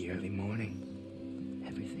love the early morning.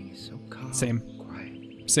 Everything is so calm. Same.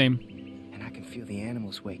 Quiet. Same. And I can feel the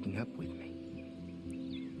animals waking up with me.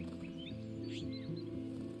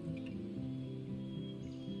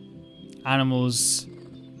 Animals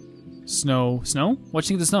Snow. Snow? What do you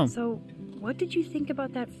think of the snow? So, what did you think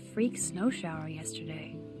about that freak snow shower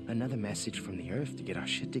yesterday? Another message from the Earth to get our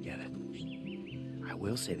shit together. I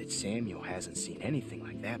will say that Samuel hasn't seen anything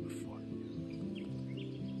like that before.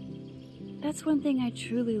 That's one thing I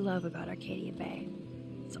truly love about Arcadia Bay.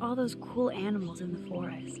 It's all those cool animals in the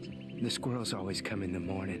forest. The squirrels always come in the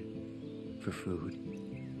morning for food.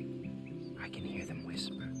 I can hear them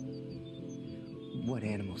whisper. What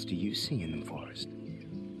animals do you see in the forest?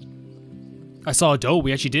 I saw a doe.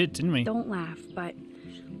 We actually did, didn't we? Don't laugh, but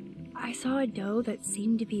I saw a doe that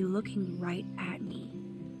seemed to be looking right at me,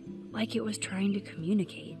 like it was trying to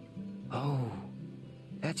communicate. Oh,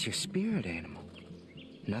 that's your spirit animal.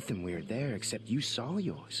 Nothing weird there except you saw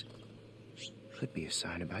yours. Could be a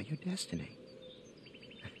sign about your destiny.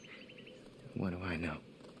 What do I know?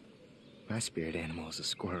 My spirit animal is a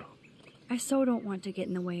squirrel. I so don't want to get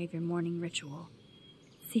in the way of your morning ritual.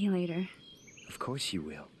 See you later. Of course you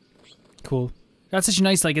will. Cool. That's such a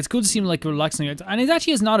nice, like, it's cool to see him, like, relaxing. And it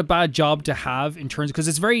actually is not a bad job to have in terms, because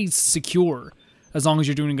it's very secure as long as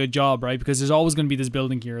you're doing a good job, right? Because there's always going to be this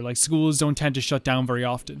building here. Like, schools don't tend to shut down very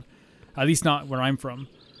often. At least not where I'm from.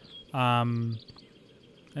 And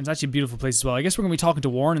it's actually a beautiful place as well. I guess we're going to be talking to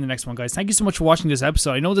Warren in the next one, guys. Thank you so much for watching this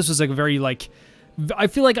episode. I know this was, like, a very, like... I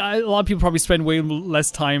feel like a lot of people probably spend way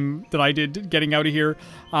less time than I did getting out of here.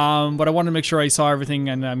 But I wanted to make sure I saw everything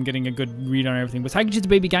and I'm getting a good read on everything. But thank you to the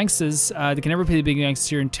Baby Gangsters. They can never play the Baby Gangsters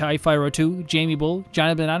here in TI-502, Jamie Bull,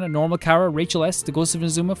 Janet Banana, Normal Cara, Rachel S, The Ghost of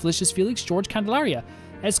Inazuma, Felicious Felix, George Candelaria,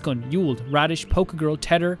 Eskun, Yuld, Radish, Poke Girl,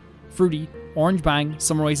 Tedder, Fruity, Orange Bang,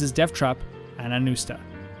 Summer Oasis, Death Trap, and Anusta.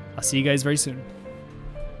 I'll see you guys very soon.